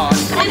rock.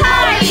 And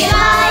party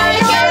like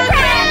you're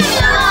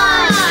Cramula.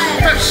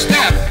 First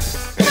step,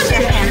 Put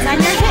your hands on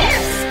your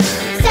hips.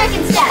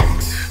 Second step,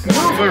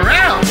 move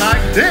around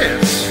like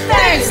this.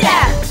 third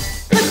step,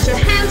 put your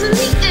hands in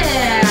the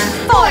air.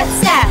 Fourth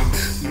step,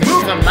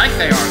 Move them like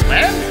they are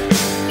lead.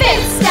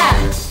 fifth step,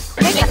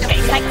 make a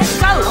face like the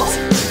ghost.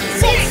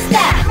 Sixth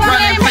step,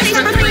 run in place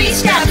for 3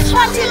 steps.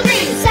 1, 2, 3,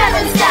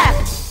 7 step,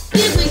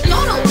 give a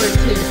yodel or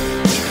two.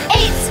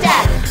 Eighth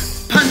step,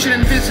 Punch an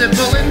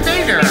invisible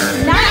invader.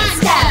 ninth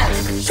step,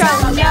 show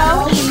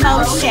no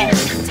emotion.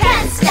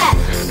 10th step,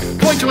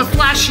 Point to a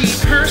flashy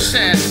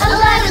person.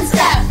 11th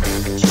step,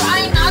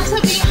 try not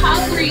to be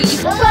hungry.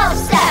 12th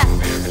step,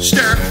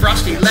 Stir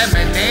frosty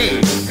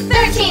lemonade.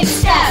 13th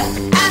step,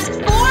 ask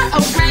for a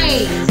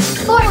raise.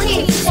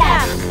 14th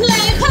step,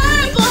 play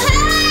purple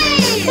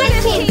haze.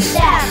 15th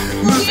step,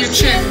 Move your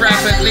chin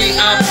rapidly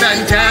up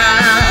and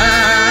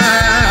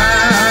down.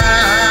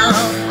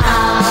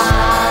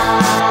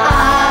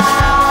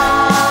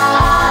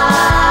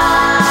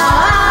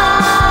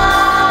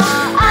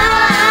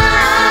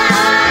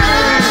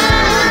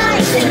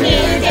 It's a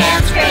new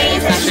dance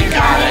craze that you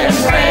gotta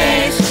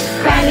embrace.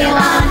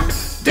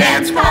 Cramulon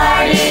dance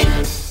party,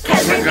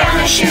 'cause we're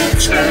gonna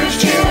shoot Scrooge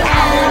to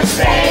outer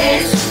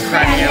space.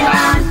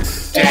 Cramulon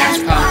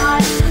dance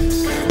party.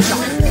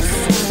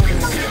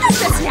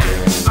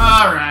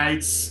 All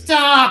right,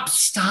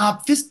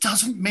 stop. This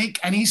doesn't make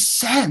any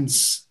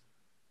sense.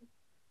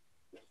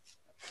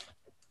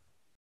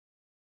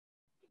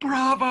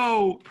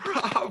 Bravo!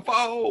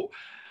 Bravo!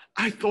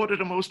 I thought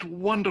it a most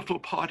wonderful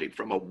party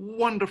from a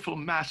wonderful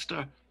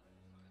master.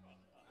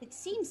 It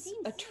seems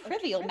a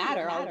trivial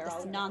matter, all of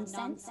this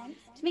nonsense,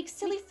 to make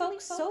silly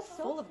folks so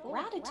full of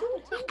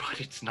gratitude. But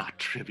it's not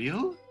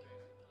trivial.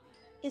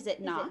 Is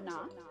it not?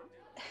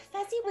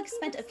 Fezziwig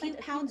spent a few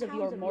pounds of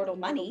your mortal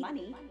money.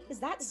 Is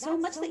that so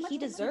much that he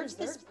deserves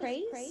this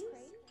praise?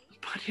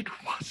 But it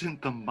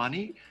wasn't the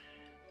money.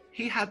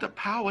 He had the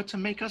power to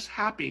make us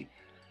happy,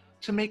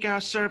 to make our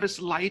service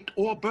light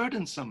or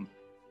burdensome.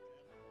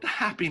 The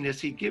happiness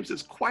he gives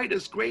is quite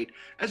as great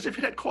as if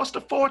it had cost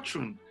a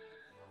fortune.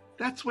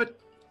 That's what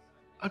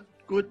a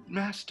good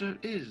master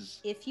is.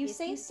 If you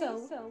say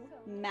so,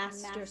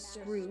 Master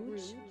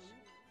Scrooge.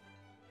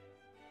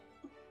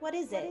 What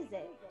is it?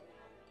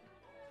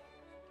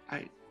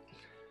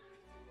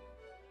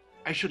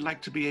 I should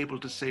like to be able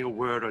to say a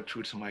word or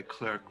two to my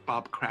clerk,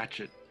 Bob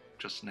Cratchit,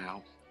 just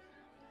now.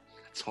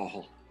 That's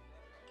all.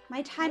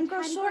 My time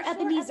grows short,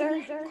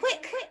 Ebenezer.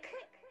 Quick!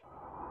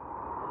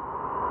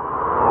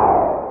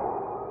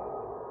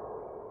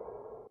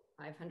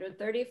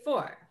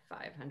 534,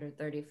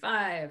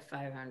 535,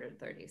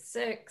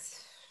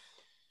 536.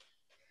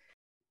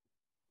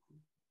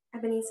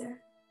 Ebenezer,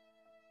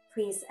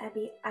 please,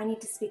 Abby, I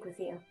need to speak with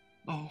you.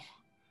 Oh,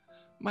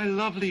 my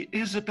lovely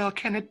Isabel,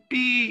 can it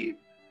be?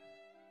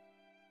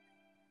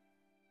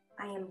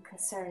 I am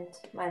concerned,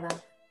 my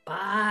love.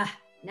 Bah,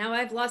 now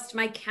I've lost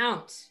my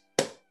count.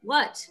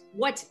 What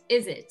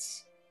is it?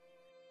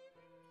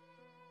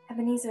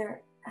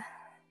 Ebenezer,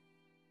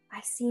 I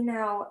see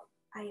now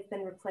I have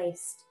been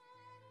replaced.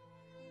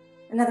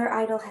 Another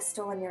idol has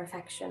stolen your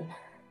affection.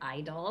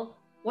 Idol?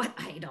 What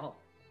idol?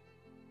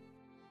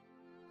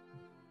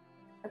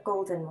 A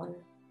golden one.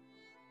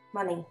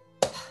 Money.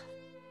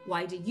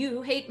 Why do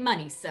you hate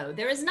money so?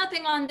 There is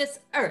nothing on this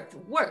earth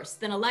worse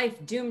than a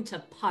life doomed to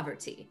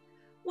poverty.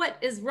 What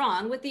is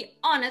wrong with the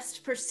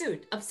honest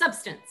pursuit of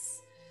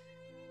substance?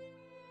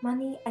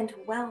 Money and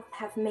wealth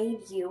have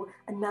made you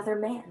another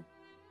man.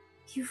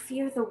 You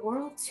fear the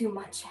world too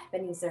much,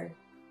 Ebenezer.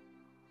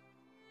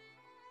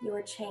 You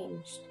are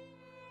changed.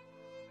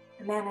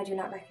 A man I do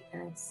not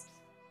recognize.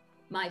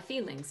 My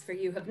feelings for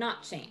you have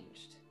not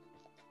changed.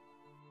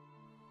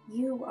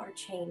 You are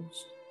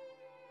changed.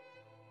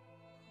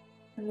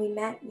 When we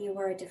met, you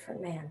were a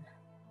different man.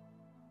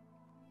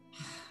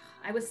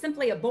 I was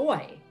simply a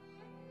boy.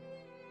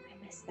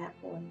 I miss that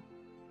boy.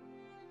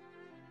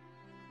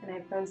 And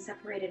I've grown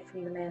separated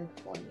from the man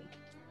before me.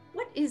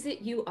 What is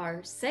it you are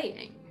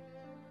saying?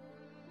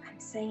 I'm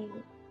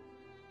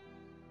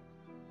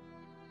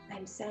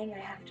saying I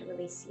have to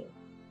release you.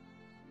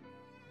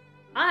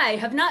 I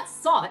have not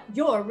sought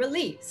your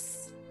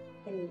release.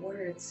 In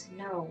words,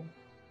 no,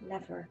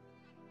 never.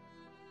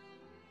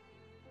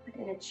 But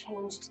in a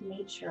changed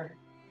nature,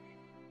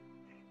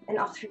 an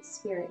altered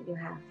spirit you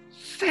have.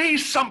 Say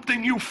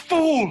something, you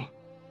fool!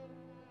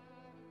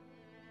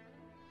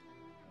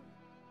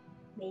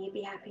 May you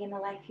be happy in the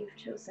life you've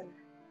chosen.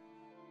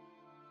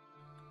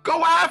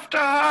 Go after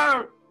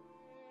her!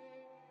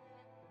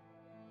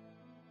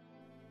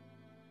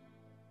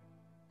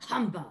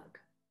 Humbug!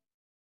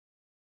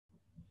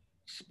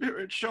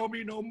 Spirit, show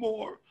me no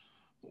more.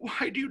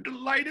 Why do you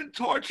delight in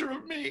torture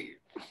of me?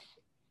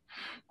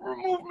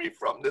 Remove me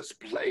from this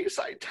place.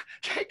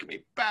 Take me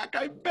back,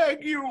 I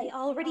beg you. I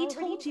already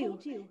told you.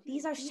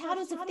 These are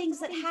shadows of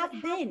things that have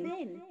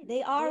been.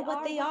 They are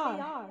what they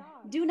are.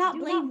 Do not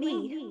blame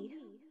me.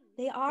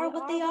 They are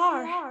what they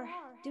are.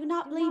 Do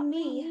not blame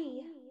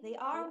me. They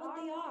are what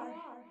they are.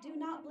 Do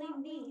not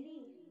blame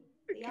me.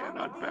 I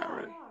cannot bear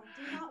it.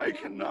 I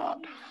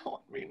cannot.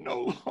 Haunt me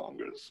no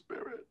longer,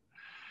 Spirit.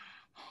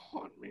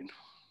 Haunt me no.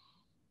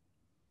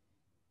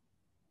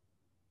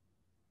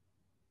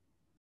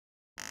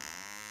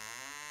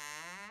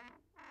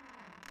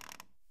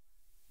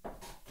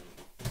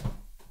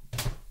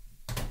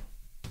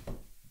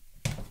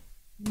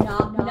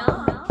 Knock,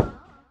 knock.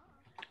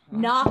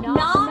 Knock,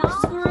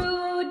 knock,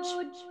 Scrooge.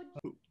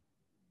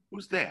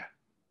 Who's there?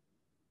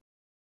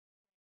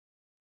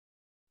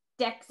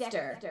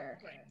 Dexter.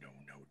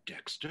 No,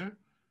 Dexter.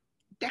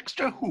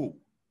 Dexter who?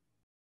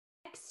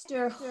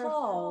 Dexter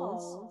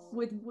Halls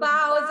with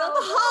boughs of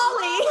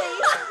holly.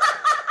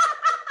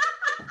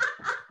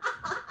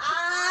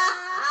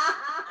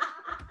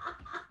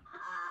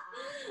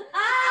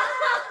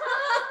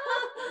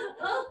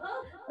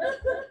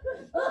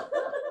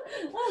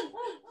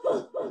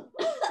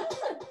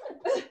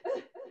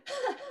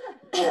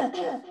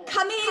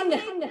 Come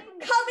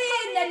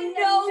in and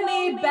know me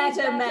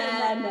better,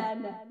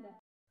 man.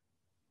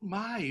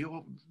 My,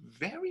 you're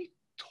very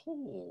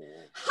tall.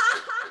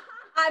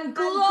 I'm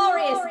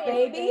glorious,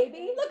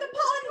 baby. Look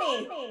upon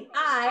me.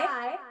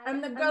 I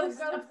am the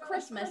ghost of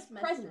Christmas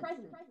present.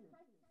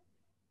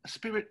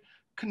 Spirit,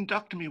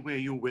 conduct me where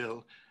you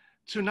will.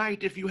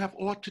 Tonight, if you have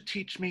aught to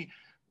teach me,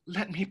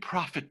 let me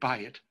profit by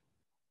it.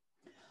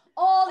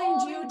 All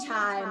in due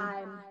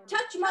time.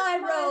 Touch my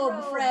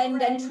robe,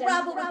 friend, and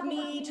travel with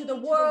me to the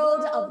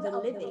world of the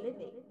living.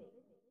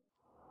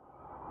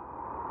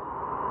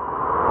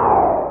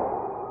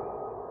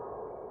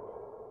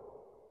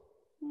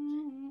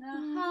 The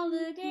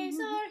holidays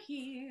are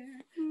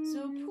here,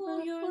 so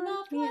pull your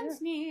loved ones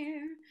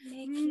near.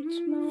 Make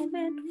each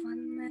moment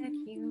one that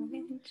you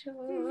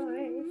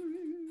enjoy.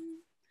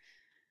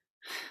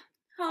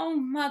 Oh,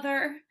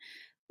 Mother,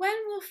 when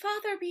will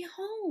Father be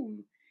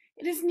home?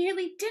 It is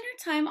nearly dinner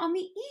time on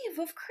the eve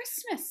of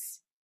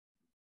Christmas.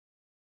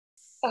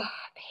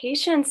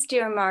 Patience,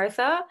 dear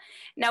Martha.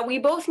 Now, we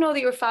both know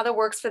that your father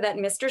works for that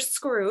Mr.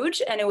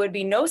 Scrooge, and it would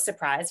be no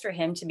surprise for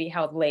him to be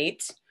held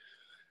late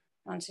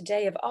on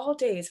today of all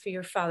days for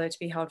your father to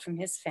be held from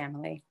his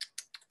family.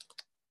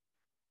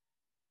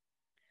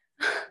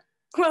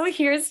 Well,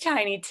 here's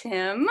Tiny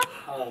Tim.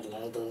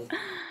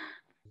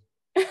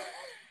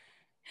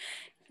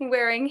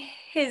 Wearing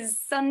his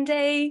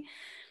Sunday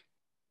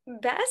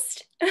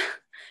best.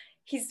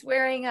 He's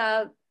wearing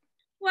a...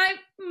 Why,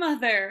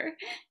 Mother,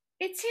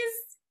 it's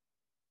his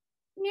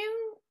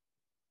new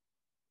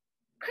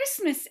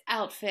Christmas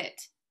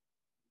outfit,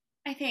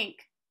 I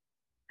think.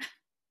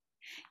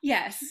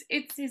 Yes,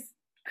 it's his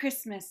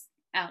Christmas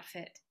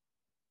outfit.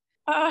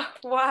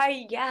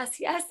 Why, yes,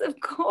 of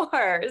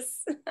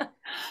course.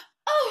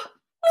 Oh,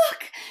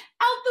 look!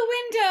 Out the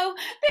window!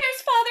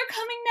 There's Father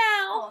coming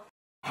now!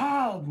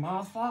 Hide,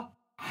 Martha,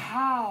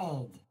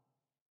 hide.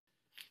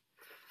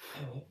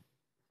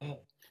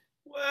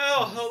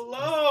 Well,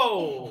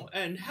 hello,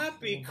 and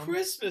happy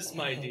Christmas,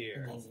 my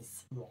dear.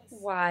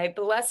 Why,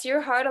 bless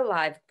your heart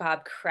alive,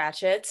 Bob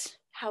Cratchit.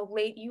 How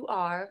late you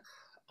are.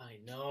 I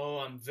know,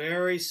 I'm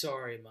very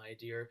sorry, my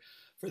dear,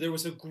 for there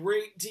was a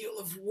great deal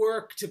of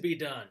work to be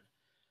done.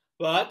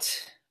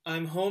 But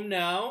I'm home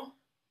now.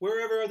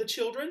 Wherever are the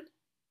children?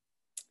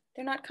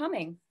 They're not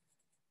coming.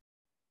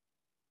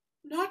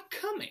 Not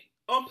coming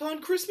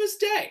upon Christmas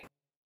Day.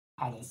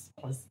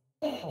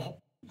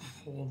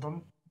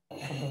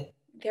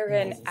 They're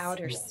in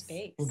outer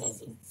space.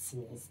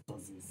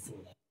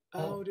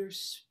 Outer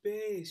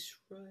space,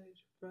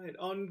 right.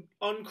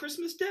 On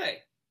Christmas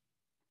Day.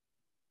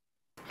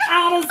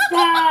 Outer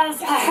space!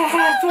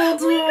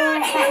 We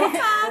got you,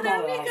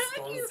 Father! We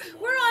got you!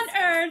 We're on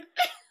Earth!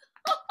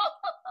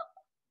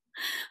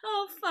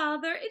 Oh,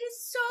 Father, it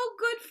is so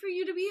good for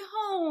you to be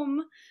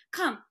home.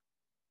 Come,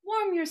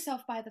 warm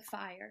yourself by the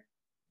fire.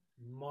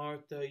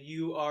 Martha,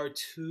 you are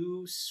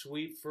too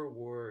sweet for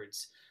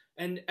words.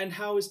 And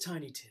how is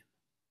Tiny Tim?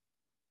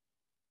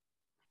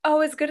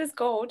 Oh, as good as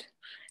gold.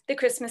 The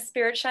Christmas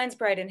spirit shines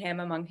bright in him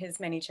among his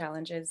many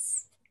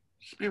challenges.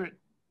 Spirit,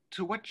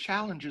 to what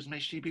challenges may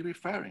she be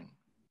referring?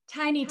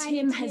 Tiny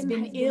Tim has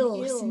been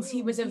ill since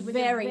he was a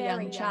very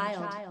young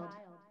child.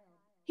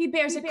 He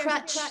bears a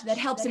crutch that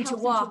helps him to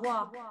walk.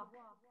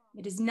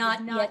 It is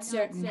not yet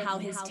certain how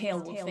his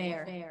tale will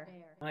fare.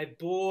 My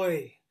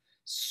boy,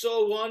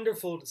 so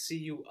wonderful to see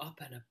you up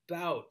and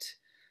about.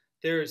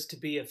 There is to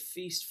be a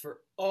feast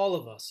for all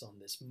of us on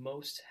this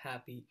most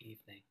happy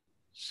evening.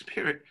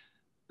 Spirit,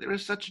 there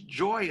is such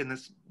joy in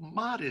this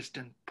modest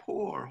and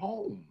poor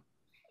home.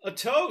 A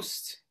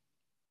toast!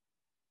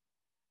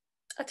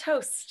 A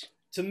toast.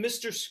 To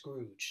Mr.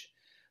 Scrooge,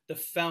 the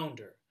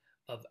founder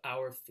of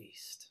our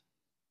feast.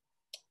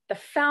 The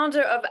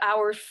founder of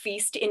our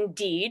feast,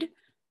 indeed.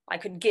 I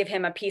could give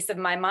him a piece of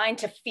my mind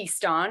to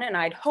feast on, and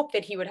I'd hope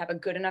that he would have a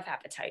good enough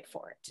appetite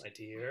for it. My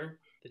dear,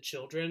 the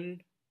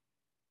children,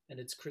 and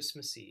it's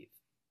Christmas Eve.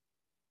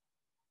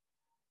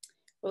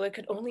 Well, it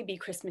could only be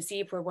Christmas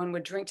Eve where one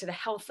would drink to the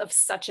health of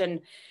such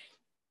an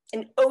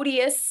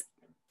odious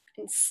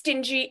and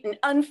stingy and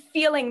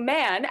unfeeling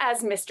man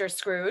as Mr.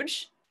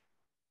 Scrooge.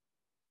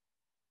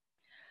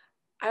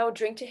 I will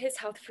drink to his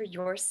health for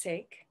your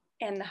sake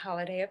and the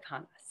holiday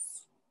upon us.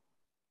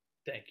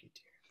 Thank you,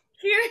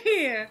 Hear,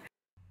 hear.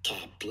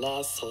 God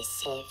bless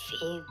us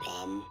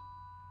everyone.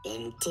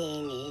 When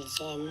dinners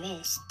are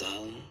almost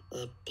done,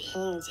 it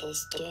brings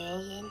us joy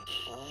and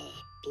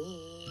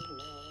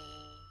happiness.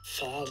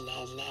 Fa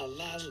la la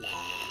la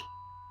la.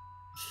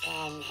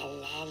 Fa la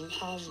la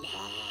la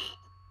la.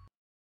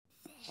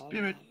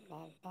 Spirit,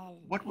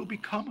 what will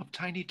become of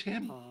Tiny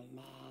Tim?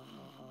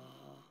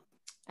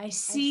 I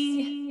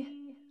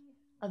see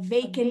a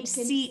vacant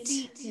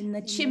seat in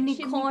the chimney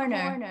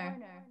corner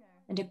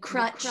and a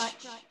crutch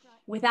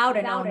without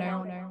an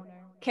owner,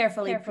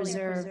 carefully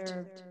preserved.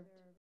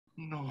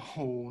 No,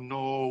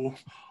 no.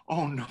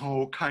 Oh,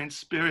 no, kind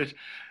spirit.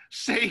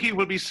 Say he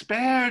will be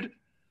spared.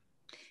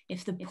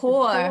 If the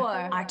poor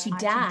are to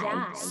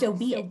die, so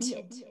be it,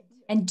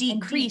 and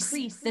decrease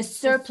the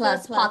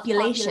surplus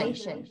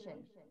population.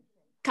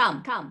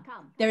 Come,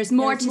 there is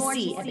more to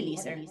see,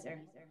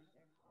 Ebenezer.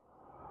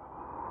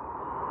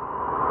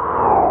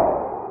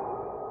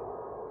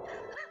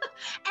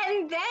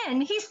 And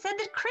then he said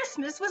that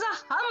Christmas was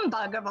a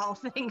humbug of all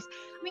things.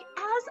 I mean,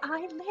 as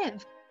I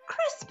live,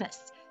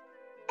 Christmas.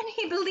 And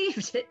he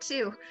believed it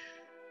too.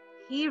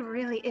 He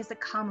really is a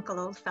comical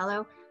old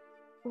fellow.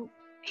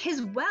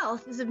 His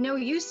wealth is of no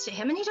use to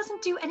him, and he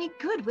doesn't do any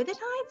good with it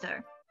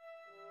either.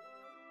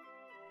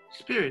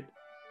 Spirit,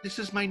 this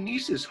is my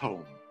niece's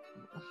home.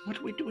 What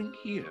are we doing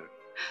here?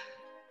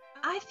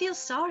 I feel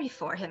sorry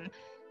for him.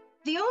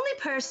 The only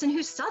person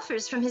who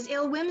suffers from his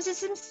ill whims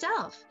is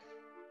himself.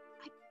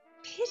 I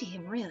pity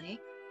him, really.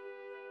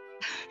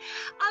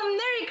 A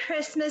Merry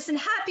Christmas and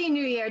Happy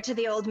New Year to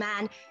the old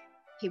man.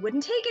 He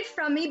wouldn't take it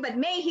from me, but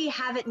may he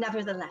have it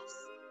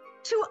nevertheless.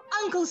 To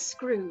Uncle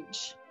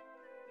Scrooge.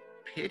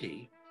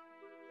 Pity?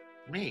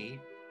 Me?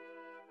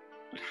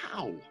 But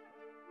how?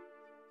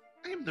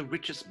 I am the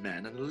richest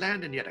man in the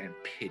land, and yet I am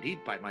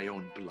pitied by my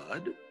own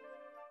blood.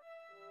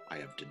 I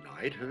have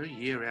denied her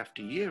year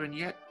after year, and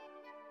yet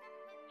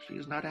she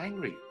is not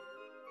angry.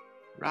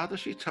 Rather,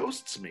 she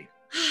toasts me.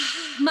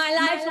 My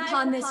life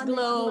upon this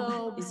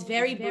globe is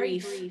very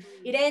brief.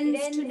 It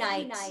ends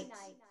tonight.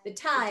 The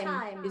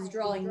time is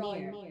drawing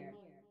near.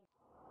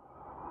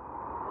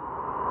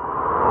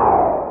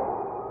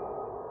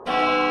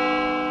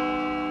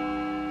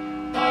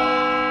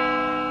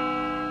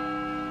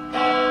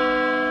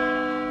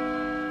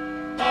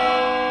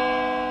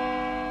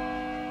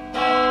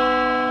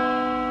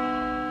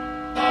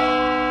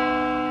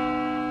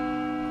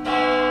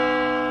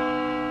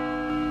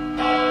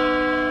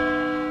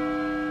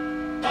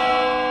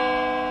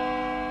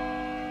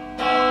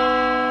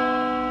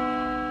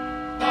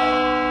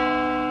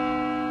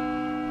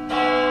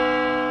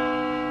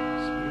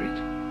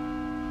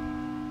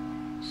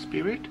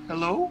 Spirit,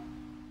 hello?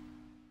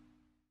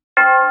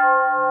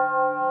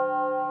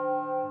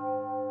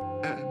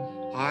 Am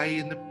I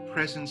in the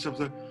presence of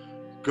the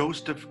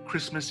ghost of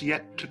Christmas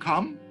yet to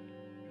come?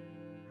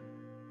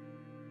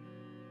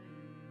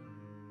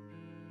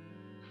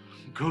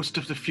 Ghost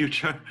of the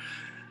future,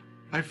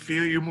 I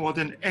fear you more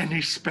than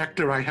any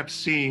specter I have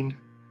seen.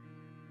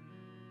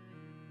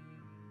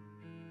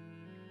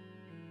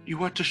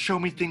 You are to show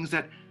me things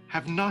that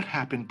have not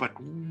happened but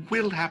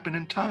will happen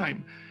in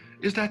time.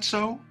 Is that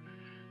so?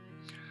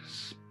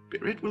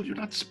 Spirit, will you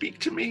not speak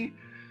to me?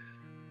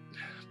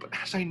 But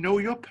as I know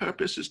your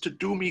purpose is to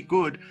do me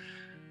good,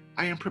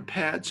 I am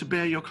prepared to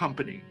bear your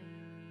company.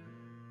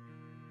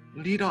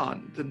 Lead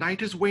on. The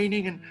night is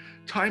waning and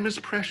time is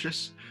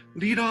precious.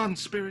 Lead on,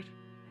 Spirit.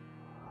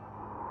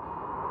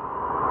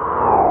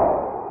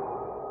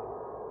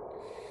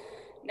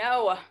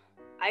 No,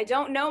 I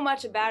don't know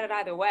much about it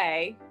either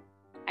way.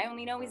 I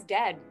only know he's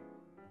dead.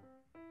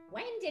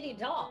 When did he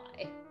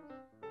die?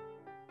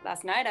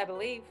 Last night, I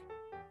believe.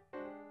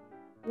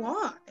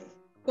 Why?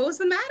 What was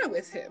the matter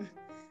with him?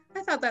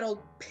 I thought that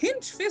old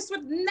pinch fist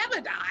would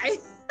never die.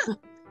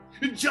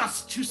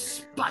 Just to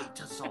spite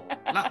us all.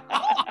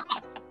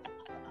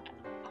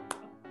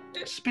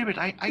 Spirit,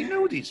 I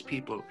know these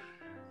people.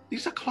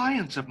 These are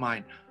clients of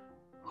mine.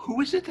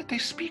 Who is it that they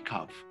speak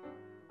of?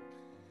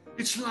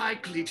 It's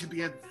likely to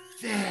be a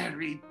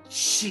very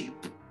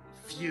cheap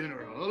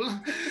funeral,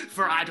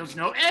 for I don't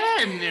know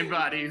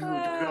anybody who'd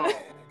go.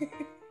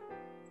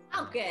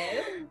 I'll go,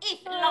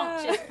 if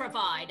lunch is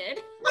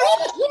provided.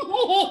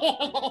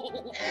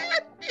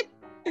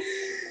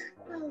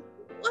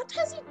 What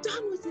has he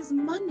done with his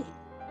money?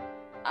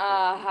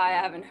 I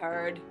haven't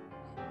heard.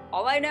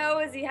 All I know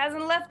is he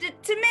hasn't left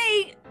it to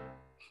me.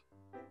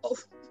 Oh,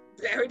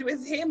 buried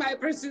with him, I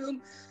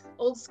presume.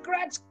 Old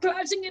Scratch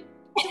clutching it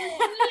to his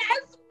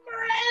last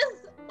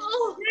breath.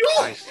 Oh.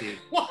 I see.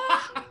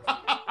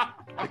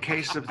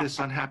 case of this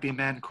unhappy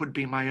man could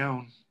be my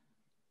own.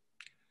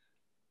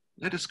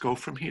 Let us go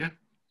from here.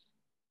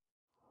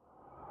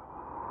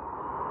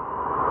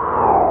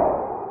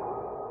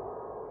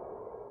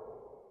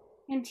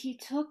 And he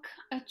took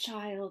a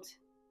child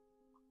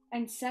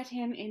and set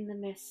him in the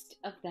midst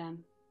of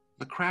them.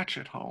 The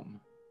Cratchit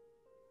home.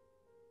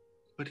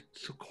 But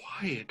it's so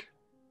quiet.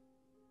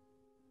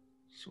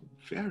 So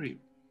very,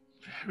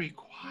 very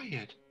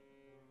quiet.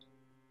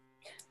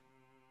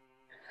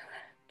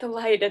 The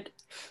light,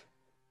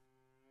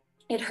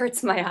 it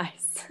hurts my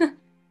eyes.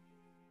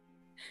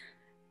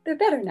 They're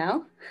better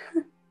now.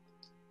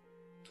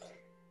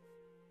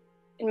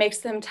 It makes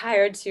them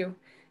tired to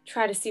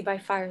try to see by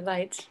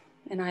firelight,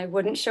 and I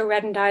wouldn't show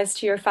reddened eyes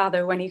to your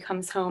father when he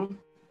comes home.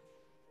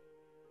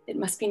 It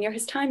must be near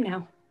his time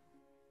now.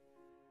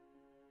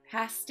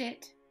 Past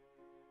it.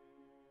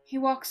 He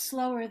walks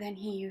slower than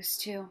he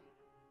used to.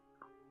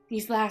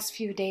 These last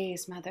few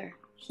days, Mother.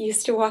 He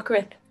used to walk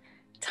with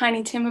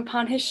Tiny Tim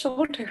upon his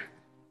shoulder.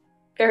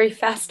 Very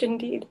fast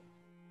indeed.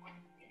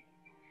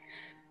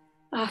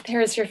 Ah,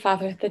 there is your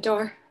father at the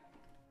door.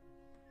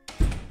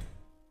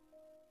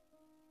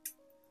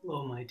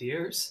 Hello, my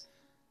dears.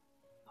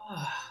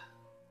 Ah,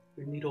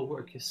 your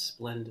needlework is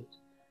splendid.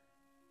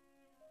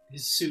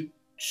 His suit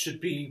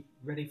should be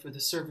ready for the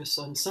service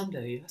on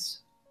Sunday, yes?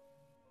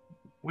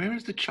 Where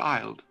is the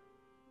child?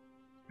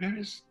 Where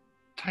is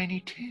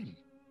Tiny Tim?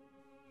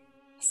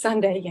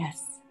 Sunday,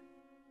 yes.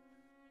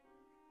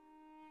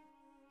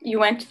 You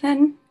went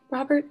then,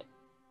 Robert?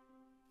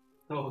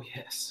 Oh,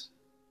 yes.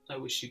 I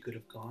wish you could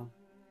have gone.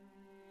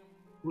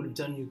 It would have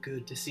done you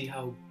good to see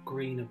how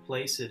green a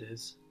place it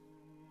is.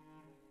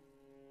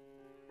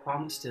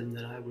 Promised him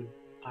that I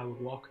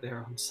would walk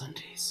there on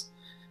Sundays.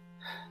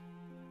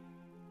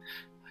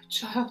 My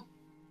child.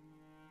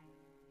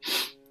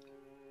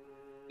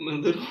 My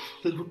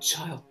little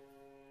child.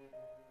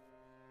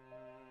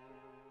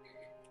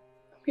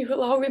 We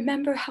will all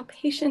remember how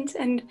patient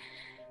and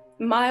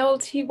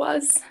mild he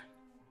was.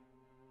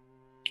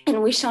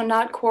 And we shall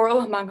not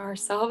quarrel among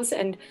ourselves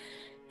and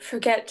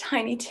forget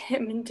Tiny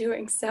Tim in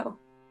doing so.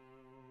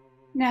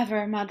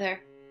 Never,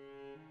 Mother.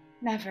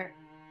 Never.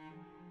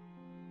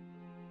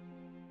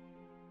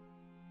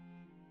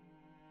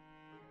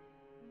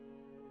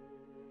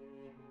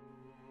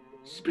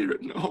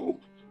 Spirit, no.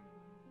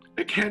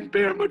 I can't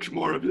bear much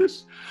more of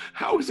this.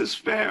 How is this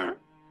fair?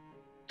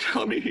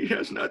 Tell me he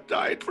has not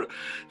died, for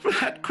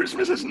that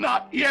Christmas has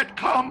not yet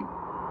come.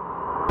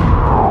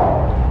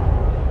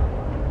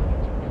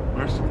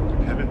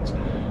 Merciful heavens,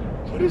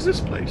 what is this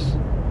place?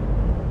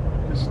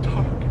 It is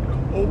dark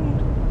and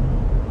cold.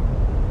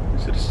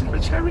 Is it a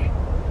cemetery?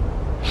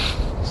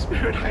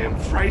 Spirit, I am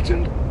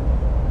frightened.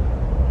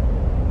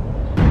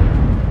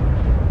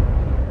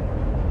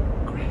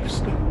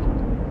 Gravestone.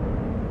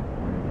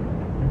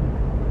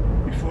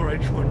 Before I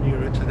draw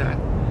nearer to that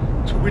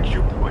to which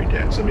you point,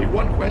 answer me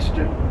one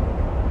question.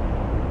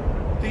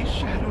 These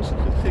shadows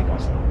are the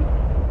things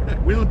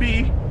that will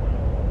be,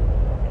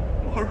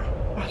 or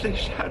are they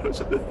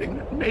shadows of the thing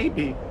that may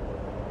be?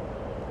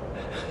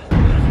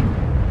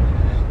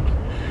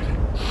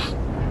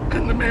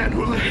 And the man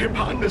who lay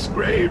upon this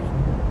grave.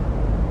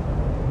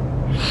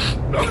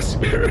 No,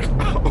 Spirit,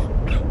 no.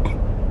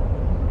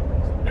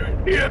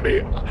 Spirit, hear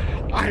me.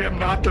 I am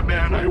not the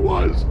man I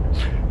was.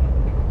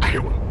 I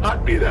will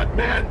not be that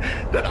man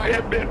that I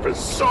have been for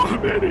so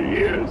many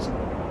years.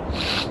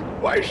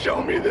 Why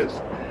show me this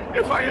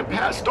if I am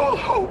past all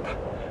hope?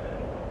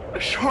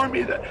 Assure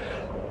me that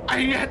I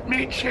yet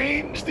may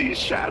change these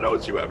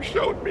shadows you have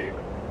shown me.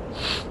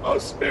 Oh,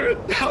 Spirit,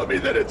 tell me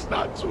that it's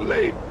not too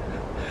late.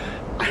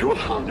 I will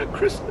honor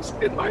Christmas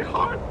in my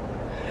heart,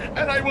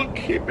 and I will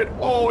keep it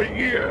all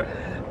year.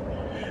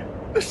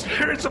 The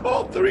spirits of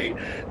all three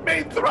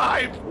may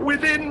thrive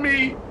within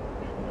me.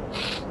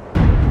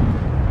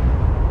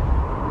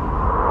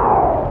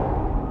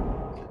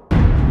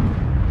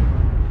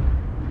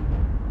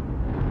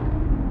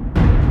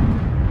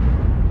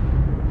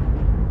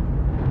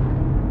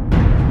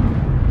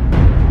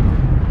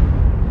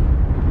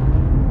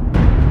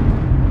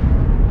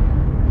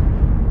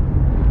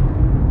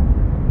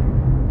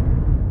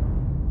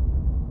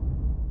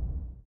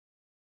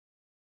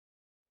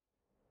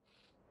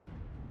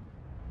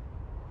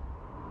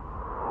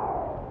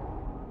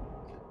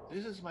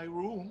 This is my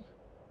room.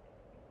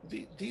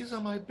 These are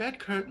my bed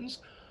curtains.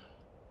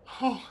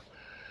 Oh,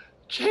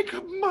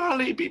 Jacob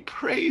Marley be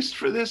praised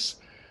for this.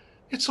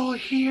 It's all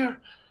here.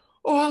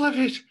 All of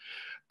it.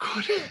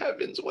 Good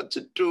heavens, what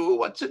to do,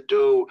 what to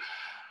do?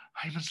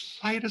 I'm as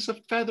light as a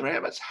feather. I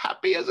am as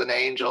happy as an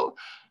angel.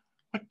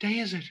 What day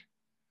is it?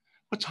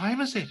 What time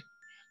is it?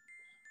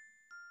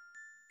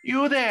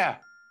 You there.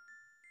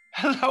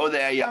 Hello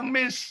there, young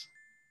miss.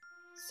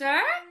 Sir?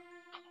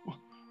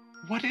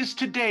 What is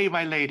today,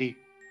 my lady?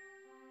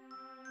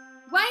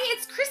 Why,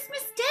 it's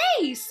Christmas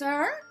Day,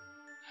 sir.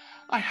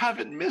 I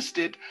haven't missed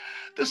it.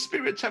 The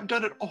spirits have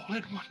done it all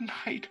in one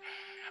night.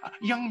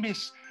 Young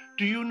miss,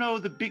 do you know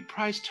the big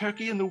prize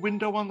turkey in the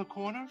window on the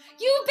corner?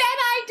 You bet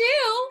I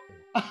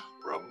do.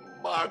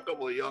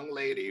 remarkable young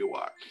lady you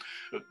are.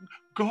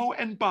 Go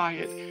and buy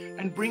it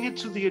and bring it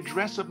to the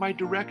address of my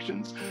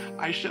directions.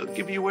 I shall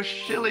give you a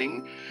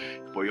shilling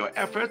for your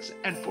efforts,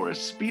 and for a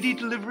speedy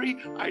delivery,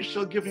 I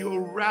shall give you a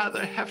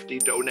rather hefty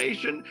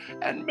donation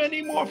and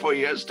many more for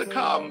years to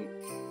come.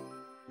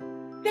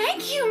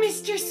 Thank you,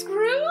 Mr.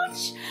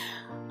 Scrooge.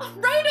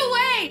 Right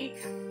away.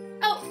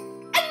 Oh,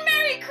 and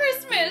Merry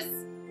Christmas.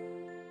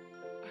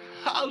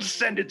 I'll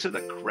send it to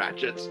the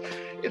Cratchits.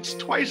 It's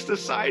twice the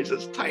size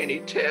as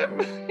Tiny Tim.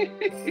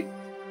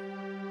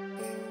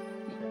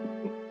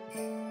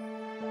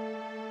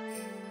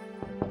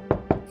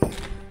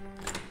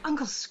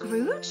 Uncle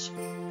Scrooge?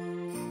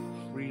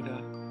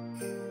 Frida,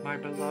 my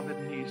beloved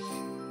niece,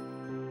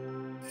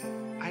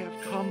 I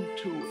have come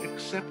to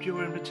accept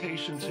your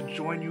invitation to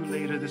join you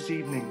later this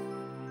evening,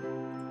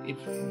 if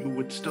you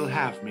would still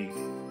have me.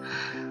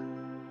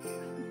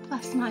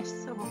 Bless my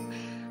soul.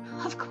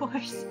 Of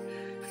course.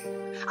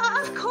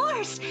 Of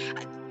course!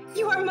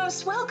 You are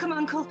most welcome,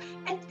 Uncle.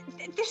 And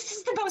this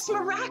is the most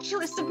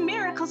miraculous of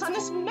miracles on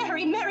this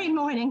merry, merry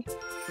morning.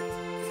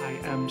 I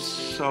am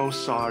so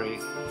sorry.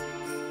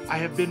 I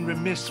have been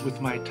remiss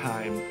with my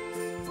time.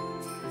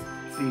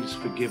 Please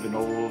forgive an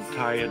old,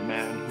 tired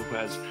man who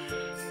has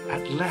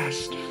at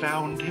last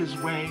found his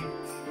way.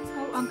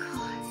 Oh, Uncle,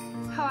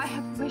 how I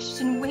have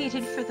wished and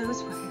waited for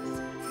those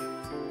words.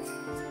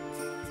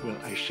 Well,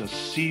 I shall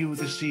see you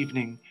this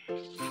evening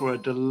for a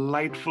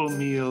delightful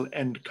meal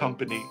and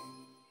company.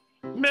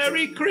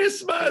 Merry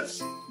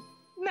Christmas!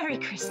 Merry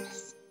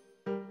Christmas.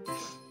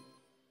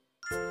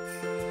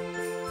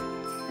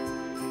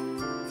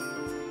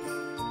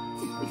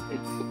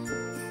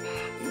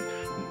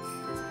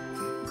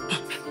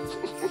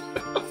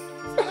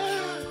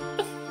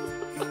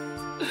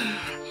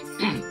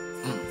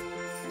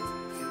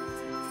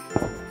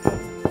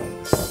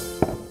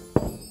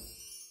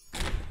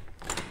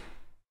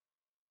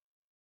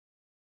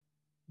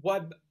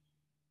 Why,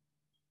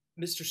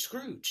 Mr.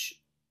 Scrooge,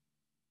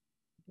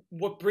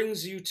 what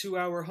brings you to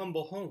our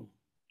humble home?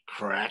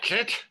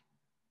 Cratchit?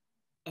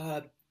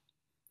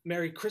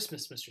 Merry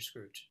Christmas, Mr.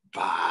 Scrooge.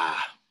 Bah!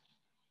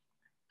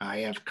 I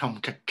have come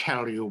to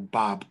tell you,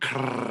 Bob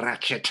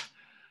Cratchit,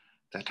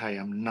 that I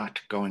am not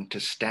going to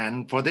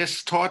stand for this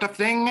sort of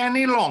thing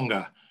any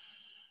longer.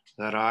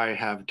 That I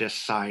have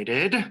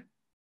decided...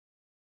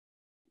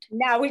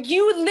 Now, will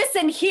you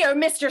listen here,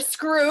 Mr.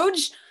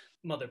 Scrooge?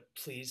 Mother,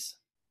 please.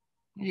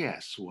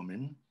 Yes,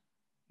 woman.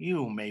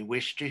 You may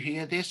wish to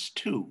hear this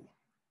too.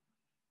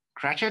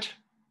 Cratchit,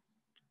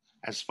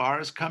 as far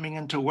as coming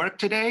into work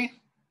today,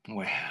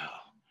 well,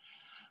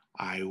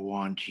 I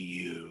want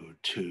you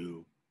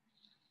to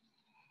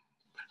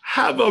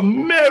have a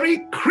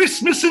Merry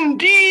Christmas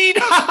indeed!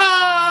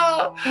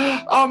 Ha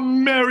ha! A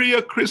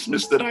merrier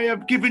Christmas than I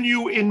have given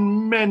you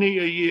in many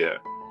a year.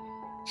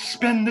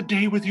 Spend the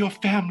day with your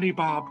family,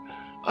 Bob.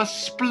 A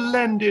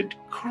splendid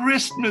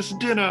Christmas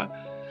dinner.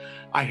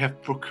 I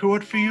have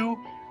procured for you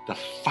the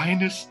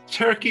finest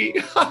turkey.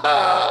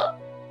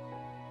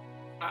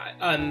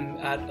 I'm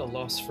at a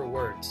loss for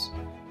words.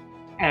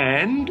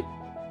 And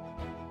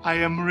I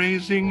am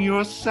raising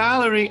your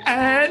salary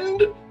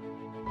and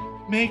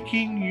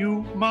making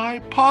you my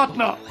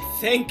partner.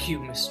 Thank you,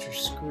 Mr.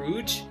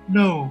 Scrooge.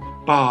 No,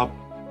 Bob,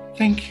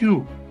 thank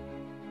you.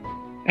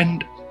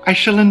 And I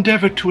shall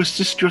endeavor to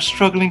assist your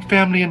struggling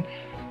family and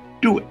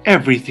do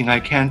everything I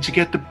can to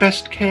get the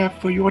best care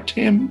for your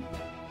Tim.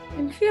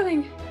 I'm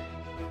feeling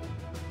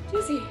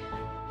dizzy.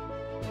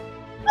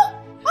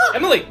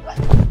 Emily!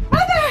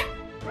 Mother!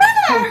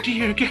 Oh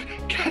dear,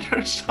 get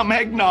her some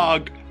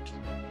eggnog.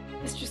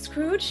 Mr.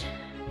 Scrooge?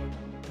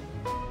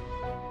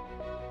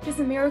 It is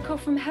a miracle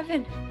from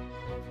heaven.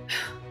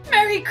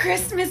 Merry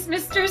Christmas,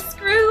 Mr.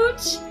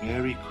 Scrooge!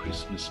 Merry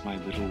Christmas, my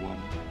little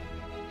one.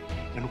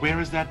 And where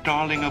is that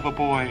darling of a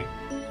boy?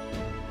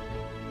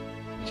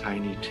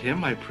 Tiny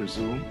Tim, I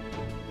presume.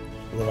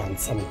 You want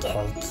some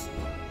cake?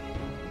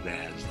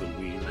 There's the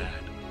wee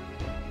lad.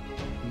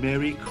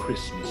 Merry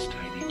Christmas,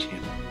 Tiny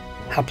Tim.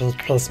 Happy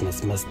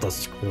Christmas, Mr.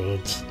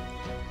 Scrooge.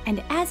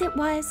 And as it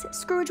was,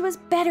 Scrooge was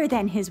better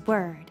than his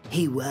word.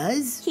 He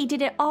was? He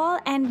did it all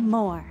and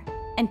more.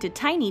 And to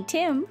Tiny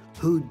Tim,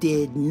 who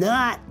did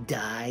not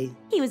die,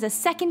 he was a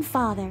second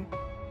father.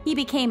 He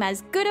became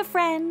as good a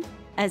friend,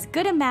 as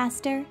good a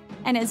master,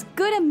 and as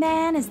good a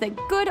man as the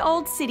good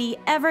old city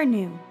ever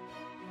knew.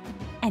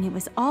 And it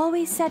was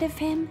always said of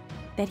him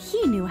that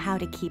he knew how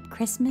to keep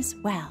Christmas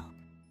well.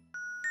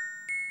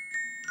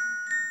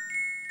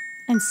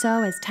 And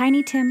so, as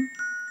Tiny Tim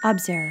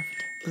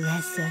observed,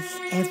 bless us,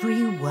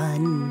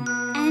 everyone.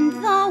 And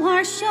though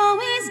our show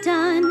is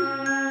done,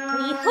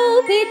 we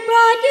hope it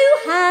brought you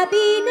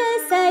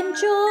happiness and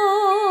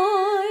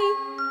joy.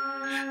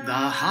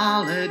 The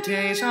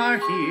holidays are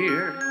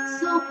here,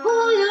 So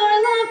pull your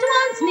loved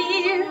ones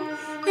near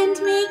and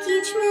make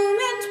each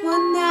moment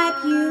one that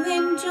you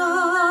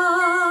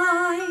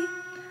enjoy.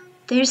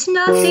 There's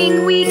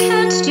nothing we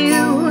can't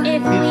do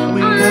if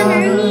we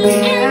honor me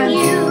and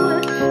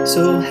you.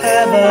 So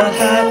have a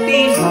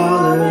happy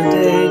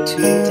holiday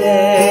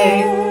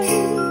today.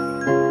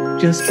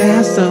 Just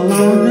pass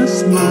along a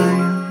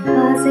smile.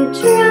 as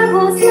it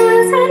travels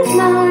miles and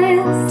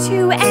miles.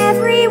 To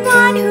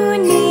everyone who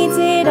needs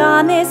it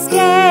on this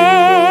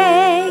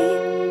day.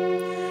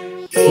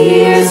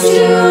 Here's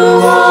to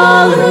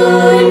all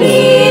who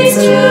needs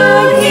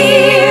to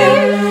hear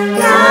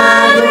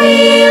that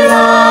we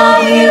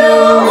love you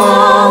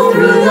all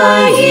through the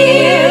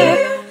year.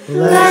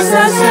 Bless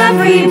us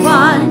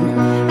everyone,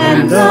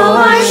 and though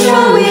our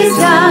show is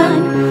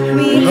done,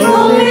 we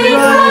hope it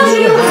brought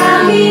you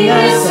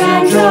happiness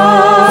and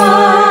joy.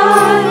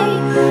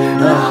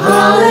 The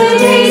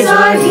holidays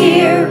are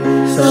here,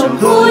 so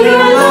pull your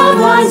loved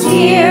ones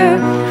here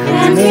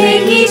and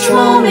make each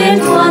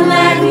moment one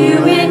that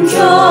you enjoy.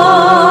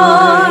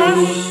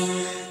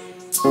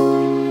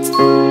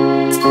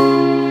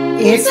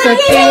 It's the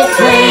Gaint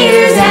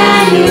Players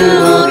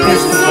Annual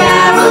Christmas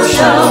Carol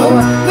Show.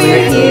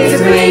 We're here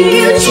to bring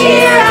you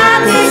cheer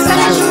at this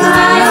special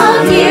time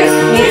of year.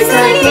 It's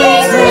the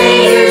Gaint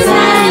Players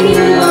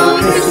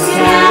Annual Christmas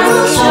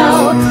Carol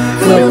Show.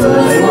 We'll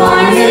put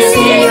warmness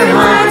in your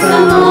heart the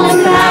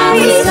moment that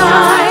we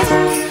start.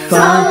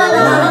 From